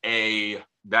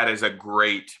is a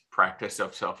great practice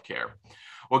of self-care.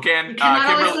 Well, you cannot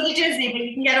always go to Disney, but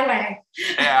you can get away.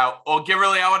 Yeah. Well,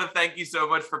 Kimberly, I want to thank you so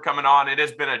much for coming on. It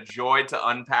has been a joy to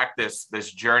unpack this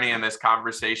journey and this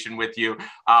conversation with you.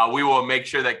 We will make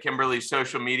sure that Kimberly's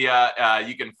social media,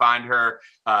 you can find her,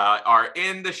 are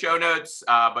in the show notes.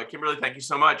 But Kimberly, thank you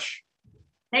so much.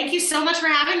 Thank you so much for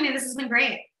having me. This has been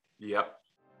great. Yep.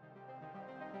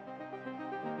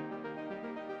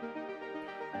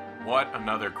 What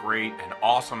another great and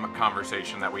awesome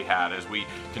conversation that we had as we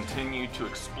continue to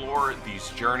explore these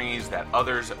journeys that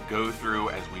others go through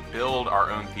as we build our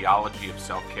own theology of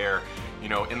self-care.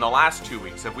 In the last 2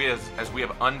 weeks, as we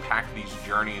have unpacked these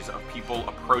journeys of people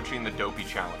approaching the Dopey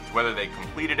Challenge, whether they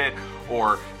completed it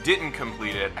or didn't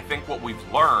complete it, I think what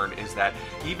we've learned is that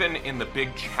even in the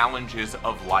big challenges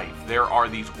of life, there are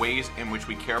these ways in which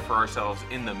we care for ourselves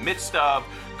in the midst of,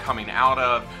 coming out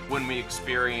of, when we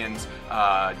experience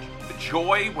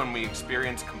joy, when we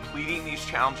experience completing these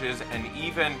challenges, and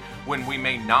even when we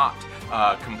may not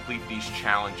complete these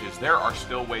challenges, there are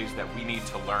still ways that we need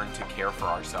to learn to care for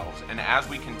ourselves. And as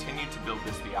we continue to build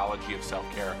this theology of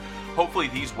self-care, hopefully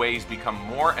these ways become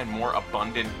more and more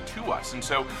abundant to us. And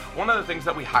so one of the things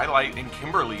that we highlight in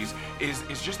Kimberly's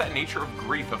is just that nature of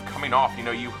grief, of coming off.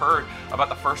 You heard about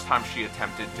the first time she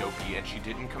attempted Dopey and she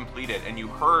didn't complete it, and you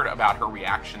heard about her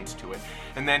reactions to it.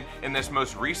 And then in this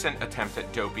most recent attempt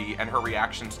at Dopey and her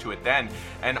reactions to it then,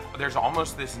 and there's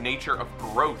almost this nature of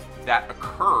growth that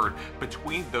occurred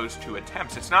between those two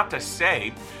attempts. It's not to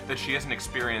say that she isn't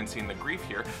experiencing the grief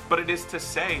here, but it is to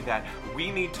say that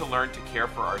we need to learn to care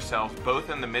for ourselves, both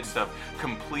in the midst of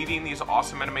completing these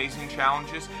awesome and amazing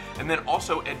challenges, and then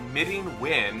also admitting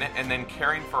when, and then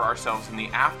caring for ourselves in the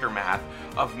aftermath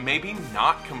of maybe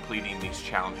not completing these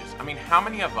challenges. I mean, how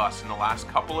many of us in the last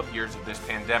couple of years of this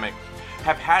pandemic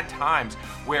have had times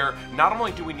where not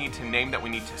only do we need to name that we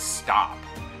need to stop,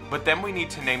 but then we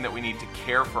need to name that we need to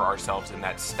care for ourselves in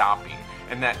that stopping,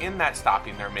 and that in that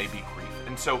stopping there may be grief.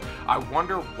 And so I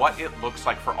wonder what it looks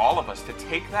like for all of us to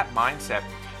take that mindset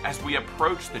as we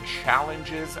approach the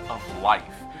challenges of life,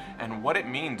 and what it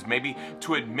means maybe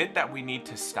to admit that we need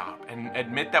to stop, and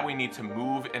admit that we need to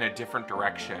move in a different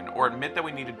direction, or admit that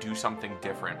we need to do something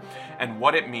different, and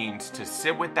what it means to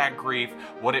sit with that grief,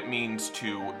 what it means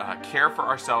to care for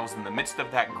ourselves in the midst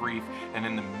of that grief and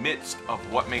in the midst of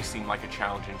what may seem like a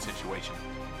challenging situation.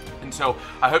 And so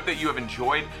I hope that you have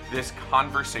enjoyed this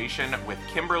conversation with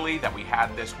Kimberly that we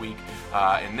had this week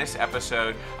in this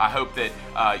episode. I hope that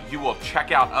you will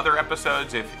check out other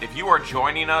episodes. If you are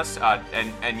joining us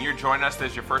and you're joining us,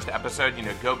 this is your first episode,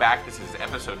 go back. This is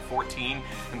episode 14.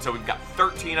 And so we've got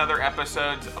 13 other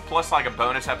episodes, plus like a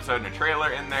bonus episode and a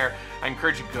trailer in there. I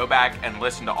encourage you to go back and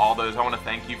listen to all those. I want to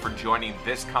thank you for joining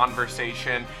this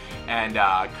conversation and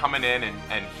coming in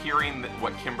and hearing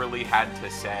what Kimberly had to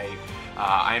say.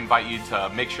 I invite you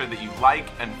to make sure that you like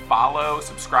and follow,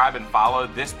 subscribe and follow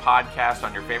this podcast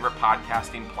on your favorite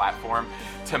podcasting platform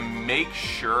to make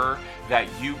sure that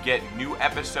you get new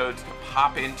episodes to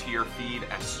pop into your feed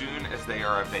as soon as they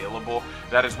are available.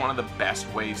 That is one of the best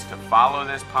ways to follow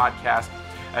this podcast,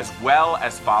 as well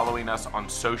as following us on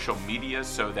social media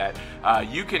so that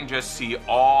you can just see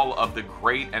all of the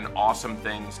great and awesome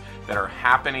things that are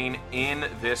happening in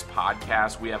this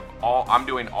podcast. I'm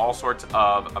doing all sorts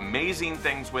of amazing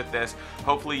things with this.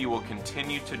 Hopefully you will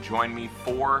continue to join me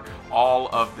for all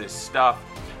of this stuff.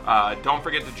 Don't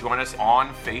forget to join us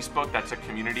on Facebook. That's a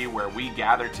community where we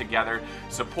gather together,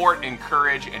 support,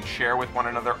 encourage, and share with one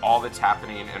another all that's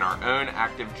happening in our own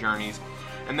active journeys.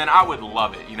 And then I would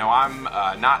love it. I'm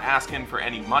not asking for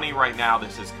any money right now.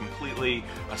 This is completely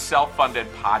a self-funded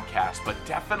podcast, but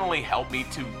definitely help me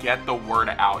to get the word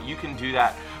out. You can do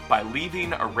that by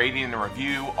leaving a rating and a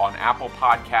review on Apple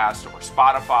Podcasts or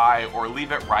Spotify, or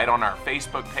leave it right on our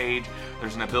Facebook page.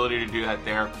 There's an ability to do that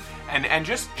there. And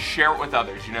just share it with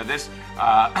others.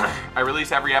 I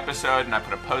release every episode and I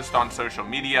put a post on social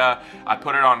media. I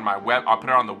put it on I'll put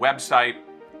it on the website,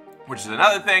 which is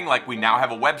another thing. Like, we now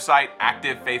have a website,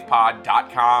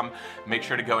 activefaithpod.com. Make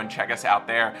sure to go and check us out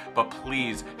there. But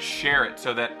please share it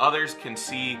so that others can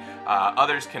see,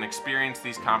 others can experience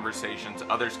these conversations,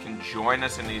 others can join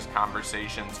us in these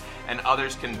conversations, and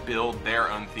others can build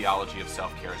their own theology of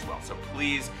self-care as well. So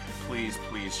please, please,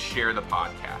 please share the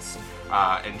podcast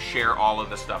and share all of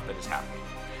the stuff that is happening.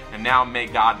 And now may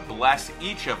God bless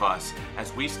each of us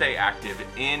as we stay active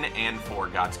in and for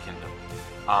God's kingdom.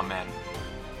 Amen.